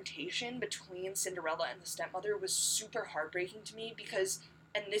confrontation between Cinderella and the stepmother was super heartbreaking to me because,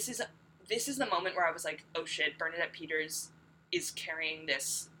 and this is the moment where I was like, oh shit, Bernadette Peters is carrying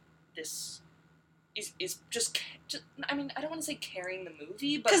this is just I mean, I don't want to say carrying the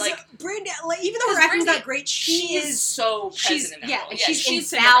movie, but like Brandy, like, even though her acting's not great, she is so present in that role. And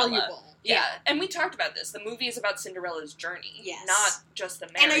she's invaluable. Yeah, and we talked about this. The movie is about Cinderella's journey, not just the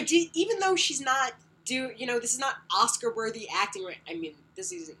marriage. And I did, even though she's not this is not Oscar-worthy acting, right? I mean,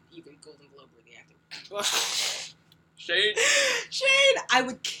 this isn't even Golden Globe-worthy acting. Shade. I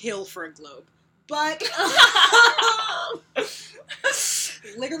would kill for a Globe. But,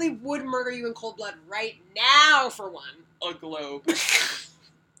 literally would murder you in cold blood right now for one. A Globe.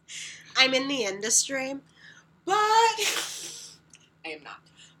 I'm in the industry, but I am not.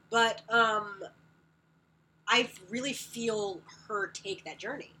 But, I really feel her take that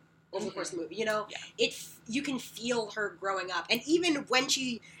journey. over the course of the movie. You know, Yeah. you can feel her growing up, and even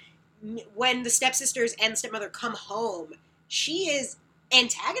when the stepsisters and the stepmother come home, she is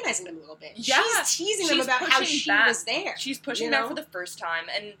antagonizing them a little bit. Yeah. She's teasing them about how pushing she back. was there. She's pushing you back know? for the first time,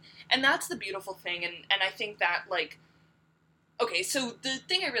 and that's the beautiful thing, and I think that, like, okay, so the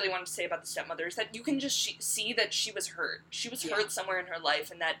thing I really wanted to say about the stepmother is that you can just see that she was hurt. She was hurt somewhere in her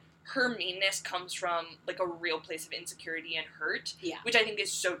life, and that her meanness comes from, like, a real place of insecurity and hurt, which I think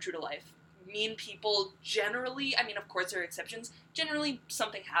is so true to life. Mean people generally, I mean, of course there are exceptions, generally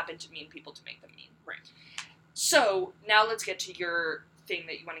something happened to mean people to make them mean. Right. So, now let's get to your thing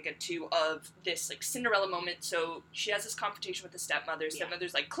that you want to get to of this, like, Cinderella moment. So, she has this confrontation with the stepmother.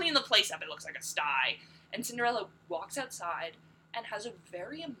 Stepmother's like, clean the place up, it looks like a sty. And Cinderella walks outside and has a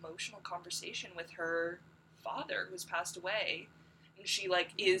very emotional conversation with her father, who's passed away. And she,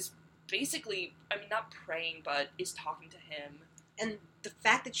 like, is basically, I mean, not praying, but is talking to him. And the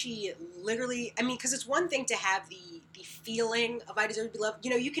fact that she literally, I mean, because it's one thing to have the feeling of I deserve to be loved.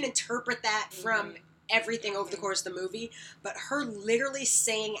 You know, you can interpret that from everything over the course of the movie, but her literally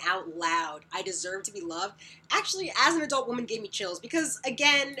saying out loud, I deserve to be loved, actually, as an adult woman, gave me chills. Because,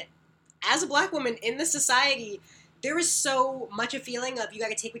 again, as a black woman in this society, there is so much a feeling of you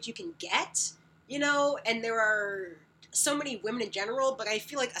gotta take what you can get, you know, and there are so many women in general, but I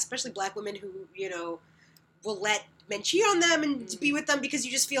feel like especially black women who, you know, will let men cheat on them and be with them because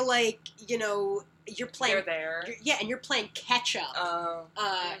you just feel like, you know, you're playing... They're there. And you're playing catch up.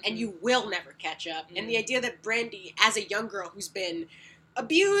 And you will never catch up. And the idea that Brandy, as a young girl who's been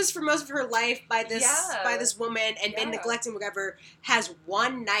abused for most of her life by this woman and been neglected and whatever, has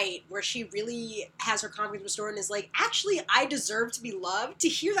one night where she really has her confidence restored and is like, actually, I deserve to be loved. To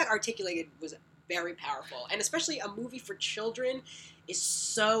hear that articulated was very powerful. And especially a movie for children is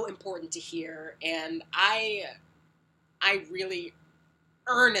so important to hear. And I really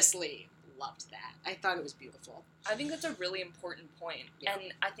earnestly loved that. I thought it was beautiful. I think that's a really important point.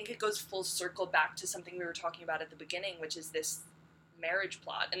 And I think it goes full circle back to something we were talking about at the beginning, which is this marriage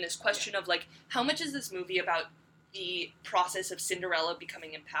plot and this question of, like, how much is this movie about the process of Cinderella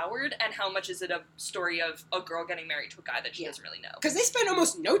becoming empowered, and how much is it a story of a girl getting married to a guy that she doesn't really know? Because they spend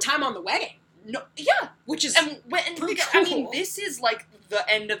almost no time on the wedding. No, which is pretty cool. I mean, this is like the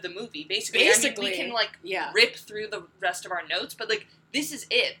end of the movie, basically. I mean, we can like rip through the rest of our notes, but like this is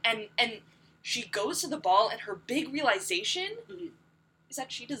it. And she goes to the ball, and her big realization is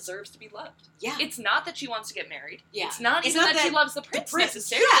that she deserves to be loved. Yeah, it's not that she wants to get married. Yeah, it's not even that she loves the prince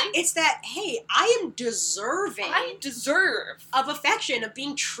necessarily. Yeah, it's that hey, I am deserving. I deserve of affection, of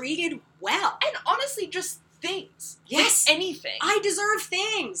being treated well, and honestly, just things. Yes. Like anything. I deserve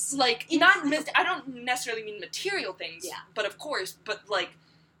things. Like, I don't necessarily mean material things, but of course, but like,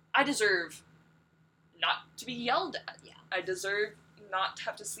 I deserve not to be yelled at. Yeah. I deserve not to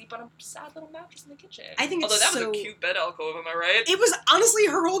have to sleep on a sad little mattress in the kitchen. I think Although that was a cute bed alcove, am I right? It was, honestly,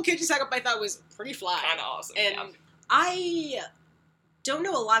 her whole kitchen setup I thought was pretty fly. Kind of awesome, and I don't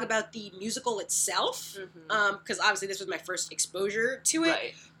know a lot about the musical itself, because obviously this was my first exposure to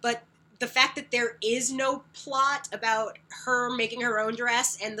it, but the fact that there is no plot about her making her own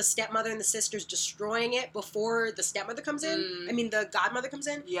dress and the stepmother and the sisters destroying it before the stepmother comes in, I mean the godmother comes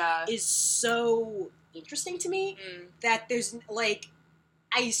in, is so interesting to me that there's, like,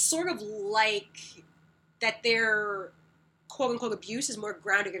 I sort of like that their quote-unquote abuse is more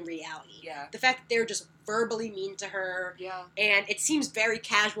grounded in reality. Yeah. The fact that they're just verbally mean to her, and it seems very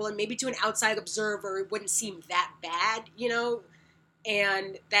casual, and maybe to an outside observer it wouldn't seem that bad, you know?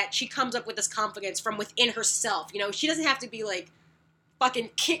 And that she comes up with this confidence from within herself. You know, she doesn't have to be, like, fucking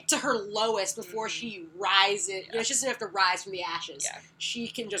kicked to her lowest before she rises. Yeah. You know, she doesn't have to rise from the ashes. Yeah. She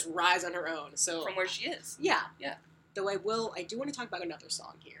can just rise on her own. So from where she is. Yeah. Yeah. Though I do want to talk about another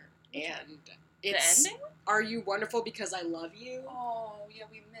song here. And it's... The ending? Are You Wonderful Because I Love You? Oh, yeah,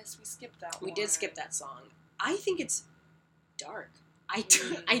 we skipped that one. We did skip that song. I think it's dark. I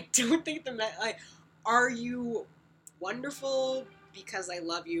don't think like, Are You Wonderful Because I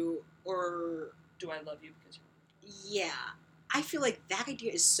Love You, or Do I Love You Because You? Yeah, I feel like that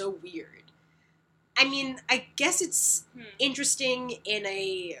idea is so weird. I mean, I guess it's interesting in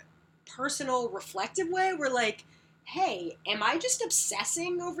a personal, reflective way, where like, hey, am I just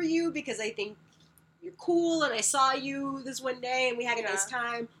obsessing over you because I think you're cool and I saw you this one day and we had a nice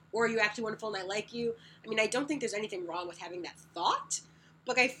time, or are you actually wonderful and I like you? I mean, I don't think there's anything wrong with having that thought,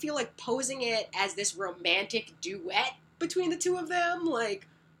 but I feel like posing it as this romantic duet between the two of them, like,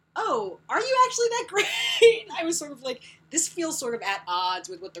 oh, are you actually that great? I was sort of like, this feels sort of at odds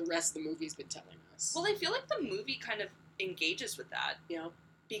with what the rest of the movie's been telling us. Well, I feel like the movie kind of engages with that. You know?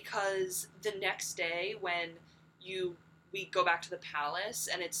 Because the next day, when you we go back to the palace,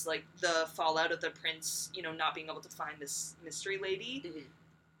 and it's, like, the fallout of the prince, you know, not being able to find this mystery lady.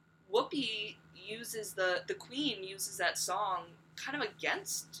 Mm-hmm. Whoopi uses, the queen uses that song kind of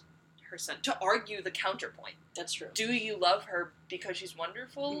against her son, to argue the counterpoint. That's true. Do you love her because she's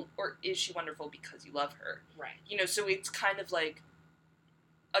wonderful, or is she wonderful because you love her? Right. You know, so it's kind of like,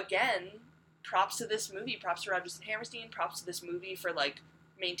 again, props to this movie, props to Rodgers and Hammerstein, props to this movie for, like,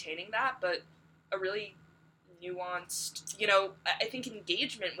 maintaining that, but a really nuanced, you know, I think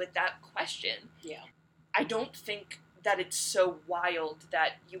engagement with that question. Yeah. I don't think that it's so wild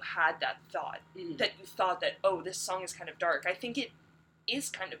that you had that thought, that you thought that, oh, this song is kind of dark. I think it is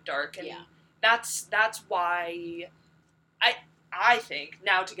kind of dark, and that's why I think,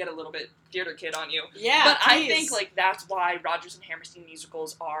 now to get a little bit theater kid on you, but please. I think, like, that's why Rodgers and Hammerstein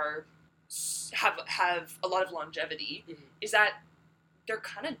musicals have a lot of longevity, is that they're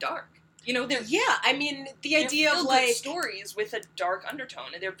kind of dark. You know, they're... Yeah, I mean, the idea of, like... stories with a dark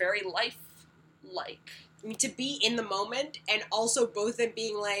undertone, and they're very life-like. I mean, to be in the moment, and also both them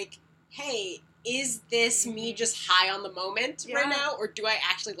being like, hey, is this me just high on the moment right now, or do I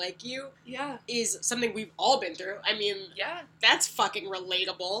actually like you? Yeah. Is something we've all been through. I mean, that's fucking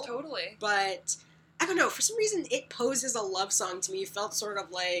relatable. Totally. But, I don't know, for some reason, it poses a love song to me. It felt sort of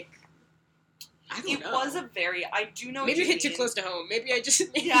like... I don't know. It was a very... I do know... Maybe it hit too close to home. Maybe I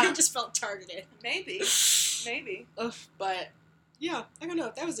just felt targeted. Maybe. Ugh, but, yeah, I don't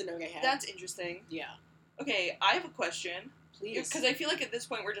know. That was a note I had. That's interesting. Yeah. Okay, I have a question. Please. Because I feel like at this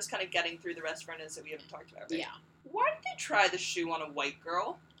point we're just kind of getting through the rest of our notes that we haven't talked about, right? Yeah. Why did they try the shoe on a white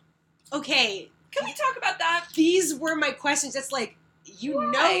girl? Okay. Can we talk about that? These were my questions. It's like, you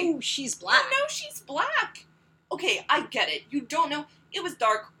know she's black. You know she's black. Okay, I get it. You don't know... It was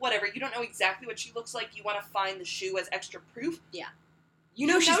dark, whatever. You don't know exactly what she looks like. You want to find the shoe as extra proof. Yeah. You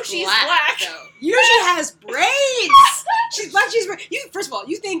know she's black. Though. You know she has braids. She's black. She's braids. First of all,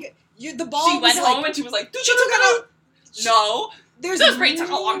 you think the ball. She went home and she was like, she took out. No, those braids took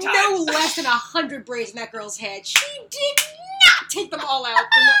a long time. No less than 100 braids in that girl's head. She did not take them all out.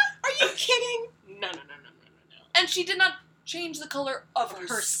 Are you kidding? No. And she did not change the color of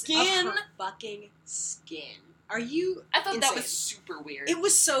her skin. Of her fucking skin. Are you I thought insane. That was super weird. It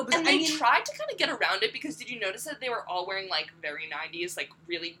was so bizarre. And they tried to kind of get around it, because did you notice that they were all wearing, like, very 90s, like,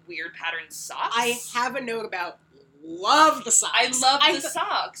 really weird patterned socks? I have a note about love the socks. I love the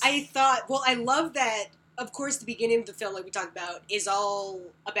socks. I love that, of course, the beginning of the film, like we talked about, is all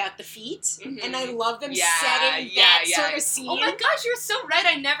about the feet. Mm-hmm. And I love them setting that sort of scene. Oh my gosh, you're so right.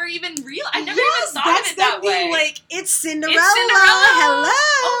 I never even even thought of it that way. Like, it's Cinderella. Hello.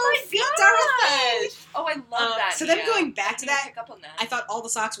 Oh my gosh. Oh, I love that. So them going back to that, pick up on that, I thought all the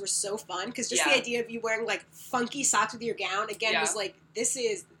socks were so fun, because just the idea of you wearing, like, funky socks with your gown, again, was like, this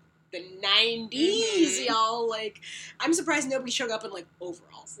is the 90s, y'all. Like, I'm surprised nobody showed up in, like,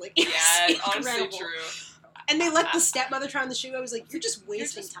 overalls. Like, it's honestly true. And they let the stepmother try on the shoe. I was like, you're just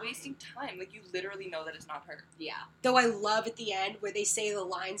wasting time. Like, you literally know that it's not her. Yeah. Though I love at the end where they say the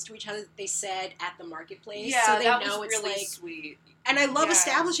lines to each other that they said at the marketplace. Yeah, so they that know was it's really like, sweet. And I love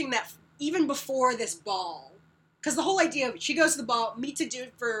establishing that even before this ball. Because the whole idea of she goes to the ball, meets a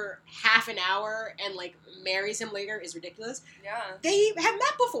dude for half an hour, and, like, marries him later is ridiculous. Yeah. They have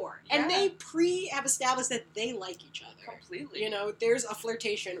met before. And they have established that they like each other. Completely. You know, there's a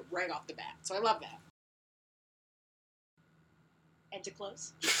flirtation right off the bat. So I love that. And to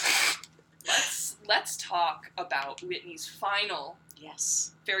close, let's talk about Whitney's final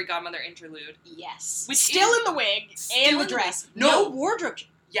Fairy Godmother interlude. Yes. Which still in the wig and the dress. No wardrobe.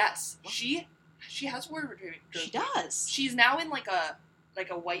 Yes. What? She has wardrobe. She does. She's now in like a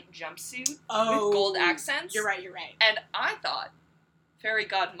white jumpsuit with gold accents. You're right. And I thought Fairy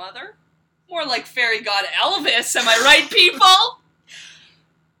Godmother, more like Fairy God Elvis. Am I right, people?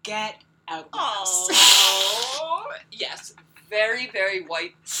 Get out of the house. Oh, yes. Very, very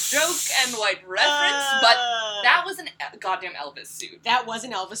white joke and white reference, but that was a goddamn Elvis suit. That was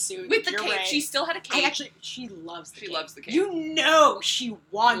an Elvis suit. With the cape. Right. She still had a cape. She loves the cape. She loves the cape. You know she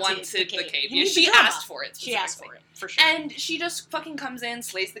wanted the cape. Yeah, she asked for it. She asked for it, for sure. And she just fucking comes in,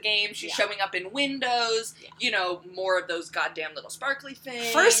 slays the game. She's showing up in windows. Yeah. You know, more of those goddamn little sparkly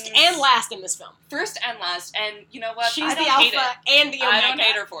things. First and last in this film. First and last. And you know what? She's the alpha and the omega. I don't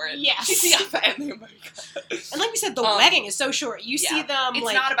hate her for it. Yes. She's the alpha and the omega. And like we said, the wedding is so short. You see them,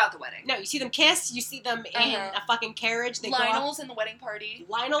 it's not about the wedding. No, you see them kiss. You see them in a fucking carriage. Lionel's in the wedding party.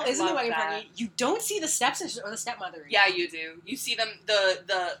 Lionel is in the wedding party. You don't see the stepsister or the stepmother. Yeah, you do. You see them.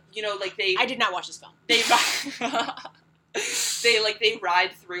 The you know, like they. I did not watch this film. They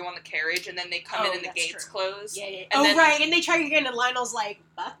ride through on the carriage, and then they come in and the that's gates true. close. Yeah. And then, right, and they try again, and Lionel's like,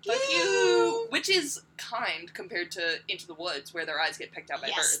 fuck you. Which is kind compared to Into the Woods, where their eyes get picked out by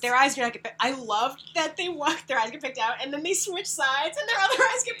birds. Their eyes get picked. I loved that their eyes get picked out, and then they switch sides, and their other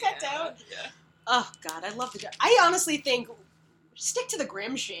eyes get picked out. Yeah. Oh, God, I love I honestly think, stick to the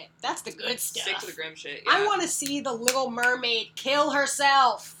grim shit. That's the good stuff. Stick to the grim shit, yeah. I want to see the Little Mermaid kill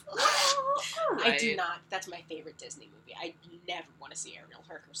herself. Right. I do not. That's my favorite Disney movie. I never want to see Ariel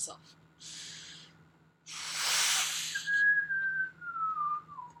hurt herself.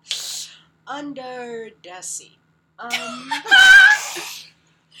 Under the Sea.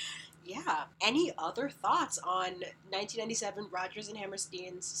 Yeah. Any other thoughts on 1997 Rodgers and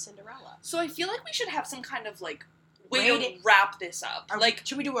Hammerstein's Cinderella? So I feel like we should have some kind of, like, way Rating. to wrap this up.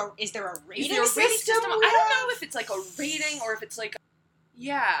 Should we do is there a rating is there a rating system? system? I don't know if it's, like, a rating or if it's, like,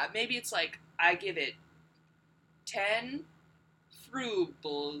 yeah, maybe it's, like, I give it 10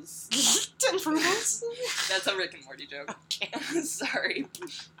 frubles. 10 frubles? That's a Rick and Morty joke. Okay. Sorry.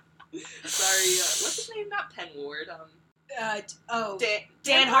 What's his name? Not Penn Ward.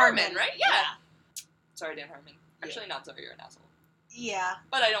 Dan Harmon, right? Yeah. Sorry, Dan Harmon. Actually, not sorry, you're an asshole. Yeah.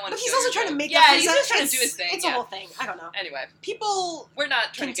 But I don't want to. But he's also trying to make up. Yeah, he's just trying to do his thing. It's a whole thing. I don't know. Anyway, people. We're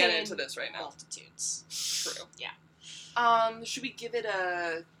not trying to get contain into this right now. Multitudes. True. Yeah. Should we give it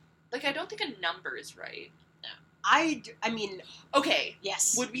a? Like, I don't think a number is right. No. I mean. Okay.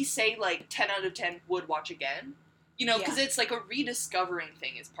 Yes. Would we say like 10 out of 10 would watch again? You know, because it's like a rediscovering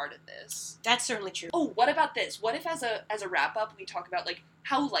thing is part of this. That's certainly true. Oh, what about this? What if as a wrap up we talk about like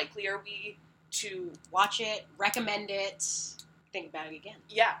how likely are we to watch it, recommend it, think about it again?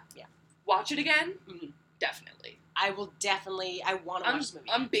 Yeah. Yeah. Watch it again? Mm-hmm. Definitely. I will definitely. I want to watch this movie.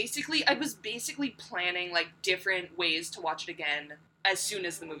 I was basically planning like different ways to watch it again as soon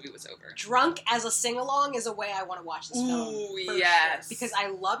as the movie was over. Drunk as a sing-along is a way I want to watch this film. Ooh, for yes. sure. Because I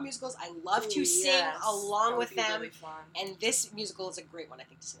love musicals. I love to sing along with them. Really fun. And this musical is a great one, I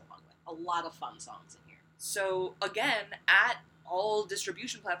think, to sing along with. A lot of fun songs in here. So, again, at all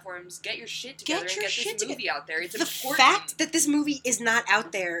distribution platforms, get your shit together and get this movie out there. It's important. The fact that this movie is not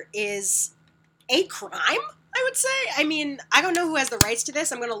out there is a crime, I would say. I mean, I don't know who has the rights to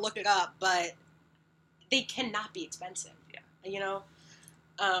this. I'm going to look it up, but they cannot be expensive. Yeah. You know?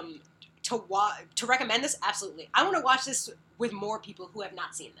 To recommend this, absolutely. I want to watch this with more people who have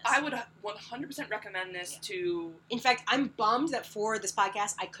not seen this. I would 100% recommend this to... In fact, I'm bummed that for this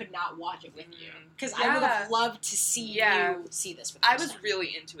podcast, I could not watch it with you. Because I would have loved to see you see this with me. I was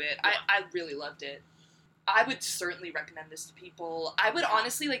really into it. Yeah. I really loved it. I would certainly recommend this to people. I would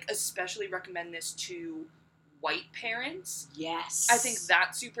honestly, like, especially recommend this to white parents. Yes. I think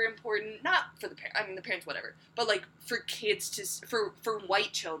that's super important. Not for the parents. I mean, the parents, whatever. But, like, for kids to... For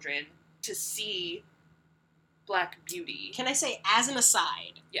white children to see Black Beauty. Can I say, as an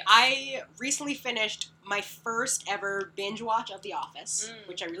aside, yes. I recently finished my first ever binge watch of The Office,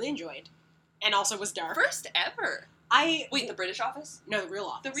 which I really enjoyed, and also was dark. First ever? Wait, the British Office? No, the Real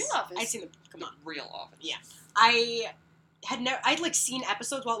Office. The Real Office? I'd seen the Real Office. Yeah. I'd like seen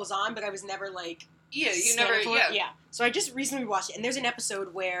episodes while it was on, but I was never like... Yeah, you never... Yeah. So I just recently watched it, and there's an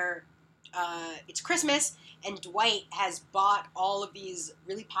episode where it's Christmas, and Dwight has bought all of these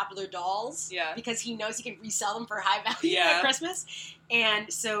really popular dolls because he knows he can resell them for high value at Christmas.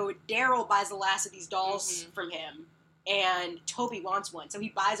 And so Daryl buys the last of these dolls from him, and Toby wants one. So he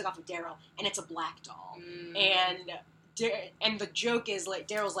buys it off of Daryl, and it's a black doll. And the joke is, like,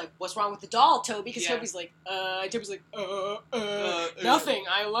 Daryl's like, what's wrong with the doll, Toby? Because Toby's like, nothing.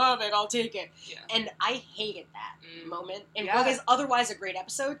 I love it. I'll take it. Yeah. And I hated that moment. And what is otherwise a great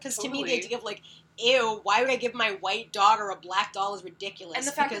episode, because to me the idea of, like, ew, why would I give my white daughter a black doll is ridiculous. And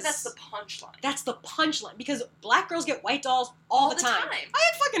the fact that that's the punchline. That's the punchline. Because black girls get white dolls all the time. I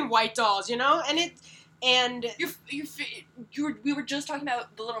had fucking white dolls, you know? And we were just talking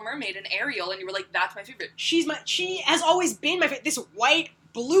about The Little Mermaid and Ariel, and you were like, that's my favorite. She has always been my favorite. This white,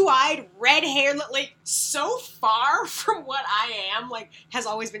 blue-eyed, red-haired, like, so far from what I am, like, has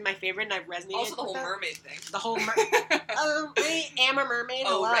always been my favorite, and I've resonated also the with whole that. mermaid thing. The whole I am a mermaid.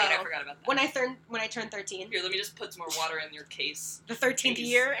 Oh, hello. right, I forgot about that. When I turned 13. Here, let me just put some more water in your case. The 13th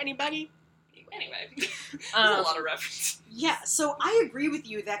year, anybody? Anyway, there's a lot of reference. Yeah, so I agree with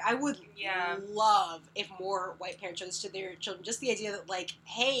you that I would love if more white parents showed this to their children. Just the idea that, like,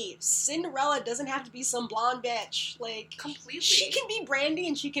 hey, Cinderella doesn't have to be some blonde bitch. Like, completely. She can be Brandy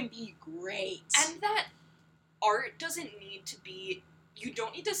and she can be great. And that art doesn't need to be, you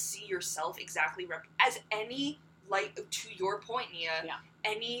don't need to see yourself exactly as any like, to your point, Nia, Yeah.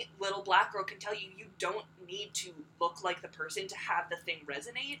 any little black girl can tell you, you don't need to look like the person to have the thing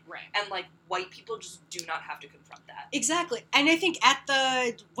resonate. Right. And, like, white people just do not have to confront that. Exactly. And I think at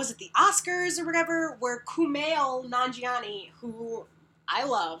was it the Oscars or whatever, where Kumail Nanjiani, who I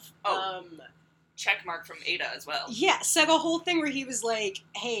love, Check mark from Ada as well. yeah, said a whole thing where he was like,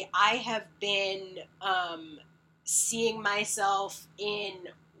 hey, I have been seeing myself in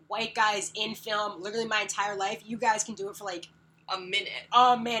white guys in film literally my entire life. You guys can do it for like a minute.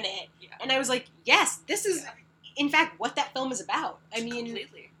 Yeah. And I was like, yes, this is, Yeah. in fact, what that film is about. I mean,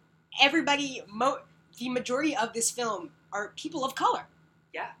 Completely. everybody, the majority of this film are people of color.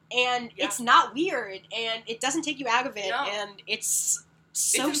 Yeah. And Yeah. it's not weird, and it doesn't take you out of it, No. and it's It's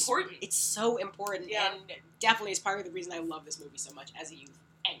so important. It's so important, Yeah. and definitely is part of the reason I love this movie so much as a youth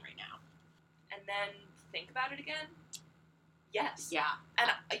and right now. And then think about it again. Yes. Yeah. And,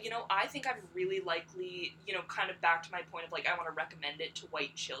 I think I'm really likely, kind of back to my point of, like, I want to recommend it to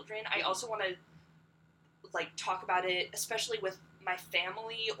white children. I also want to, like, talk about it, especially with my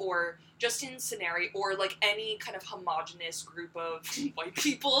family or just in scenario or, like, any kind of homogenous group of white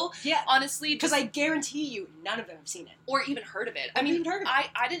people. Yeah. Honestly. Because I guarantee you, none of them have seen it. Or even heard of it. Or even heard of it.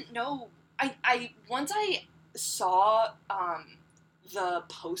 I didn't know. Once I saw the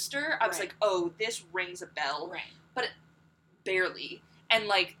poster, I was Right. like, oh, this rings a bell. Right. But barely. And,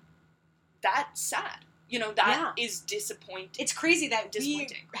 like, that's sad. That is disappointing. It's crazy that we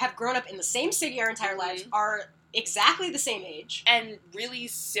Disappointing. have grown up in the same city our entire Mhm. lives, are exactly the same age. And really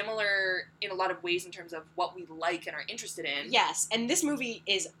similar in a lot of ways in terms of what we like and are interested in. Yes, and this movie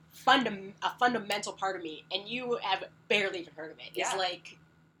is a fundamental part of me, and you have barely even heard of it. It's Yeah. like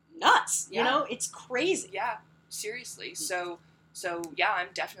nuts, you Yeah. know? It's crazy. Yeah, seriously. So yeah,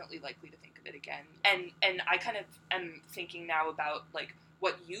 I'm definitely likely to think of it again. And I kind of am thinking now about, like,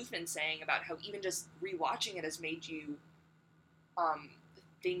 what you've been saying about how even just rewatching it has made you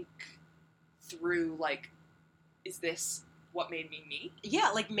think through, like, is this what made me me? Yeah,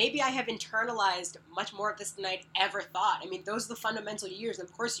 like maybe I have internalized much more of this than I'd ever thought. I mean, those are the fundamental years, and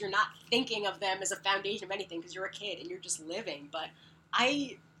of course you're not thinking of them as a foundation of anything because you're a kid and you're just living, but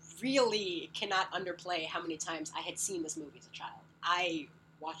I really cannot underplay how many times I had seen this movie as a child. I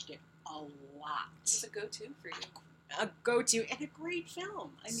watched it a lot. It's a go-to for you. A go-to and a great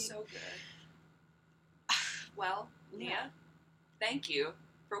film. I mean, So good. Well, Yeah. Nia, thank you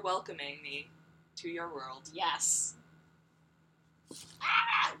for welcoming me to your world. yes.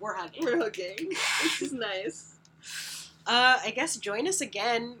 We're hugging. We're hooking. This is nice. I guess join us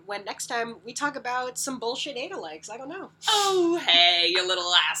again when next time we talk about some bullshit Ada likes. I don't know. Oh, hey, you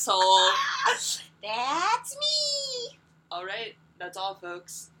little asshole. That's me. All right, that's all,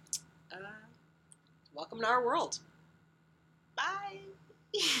 folks. Welcome to our world. Bye.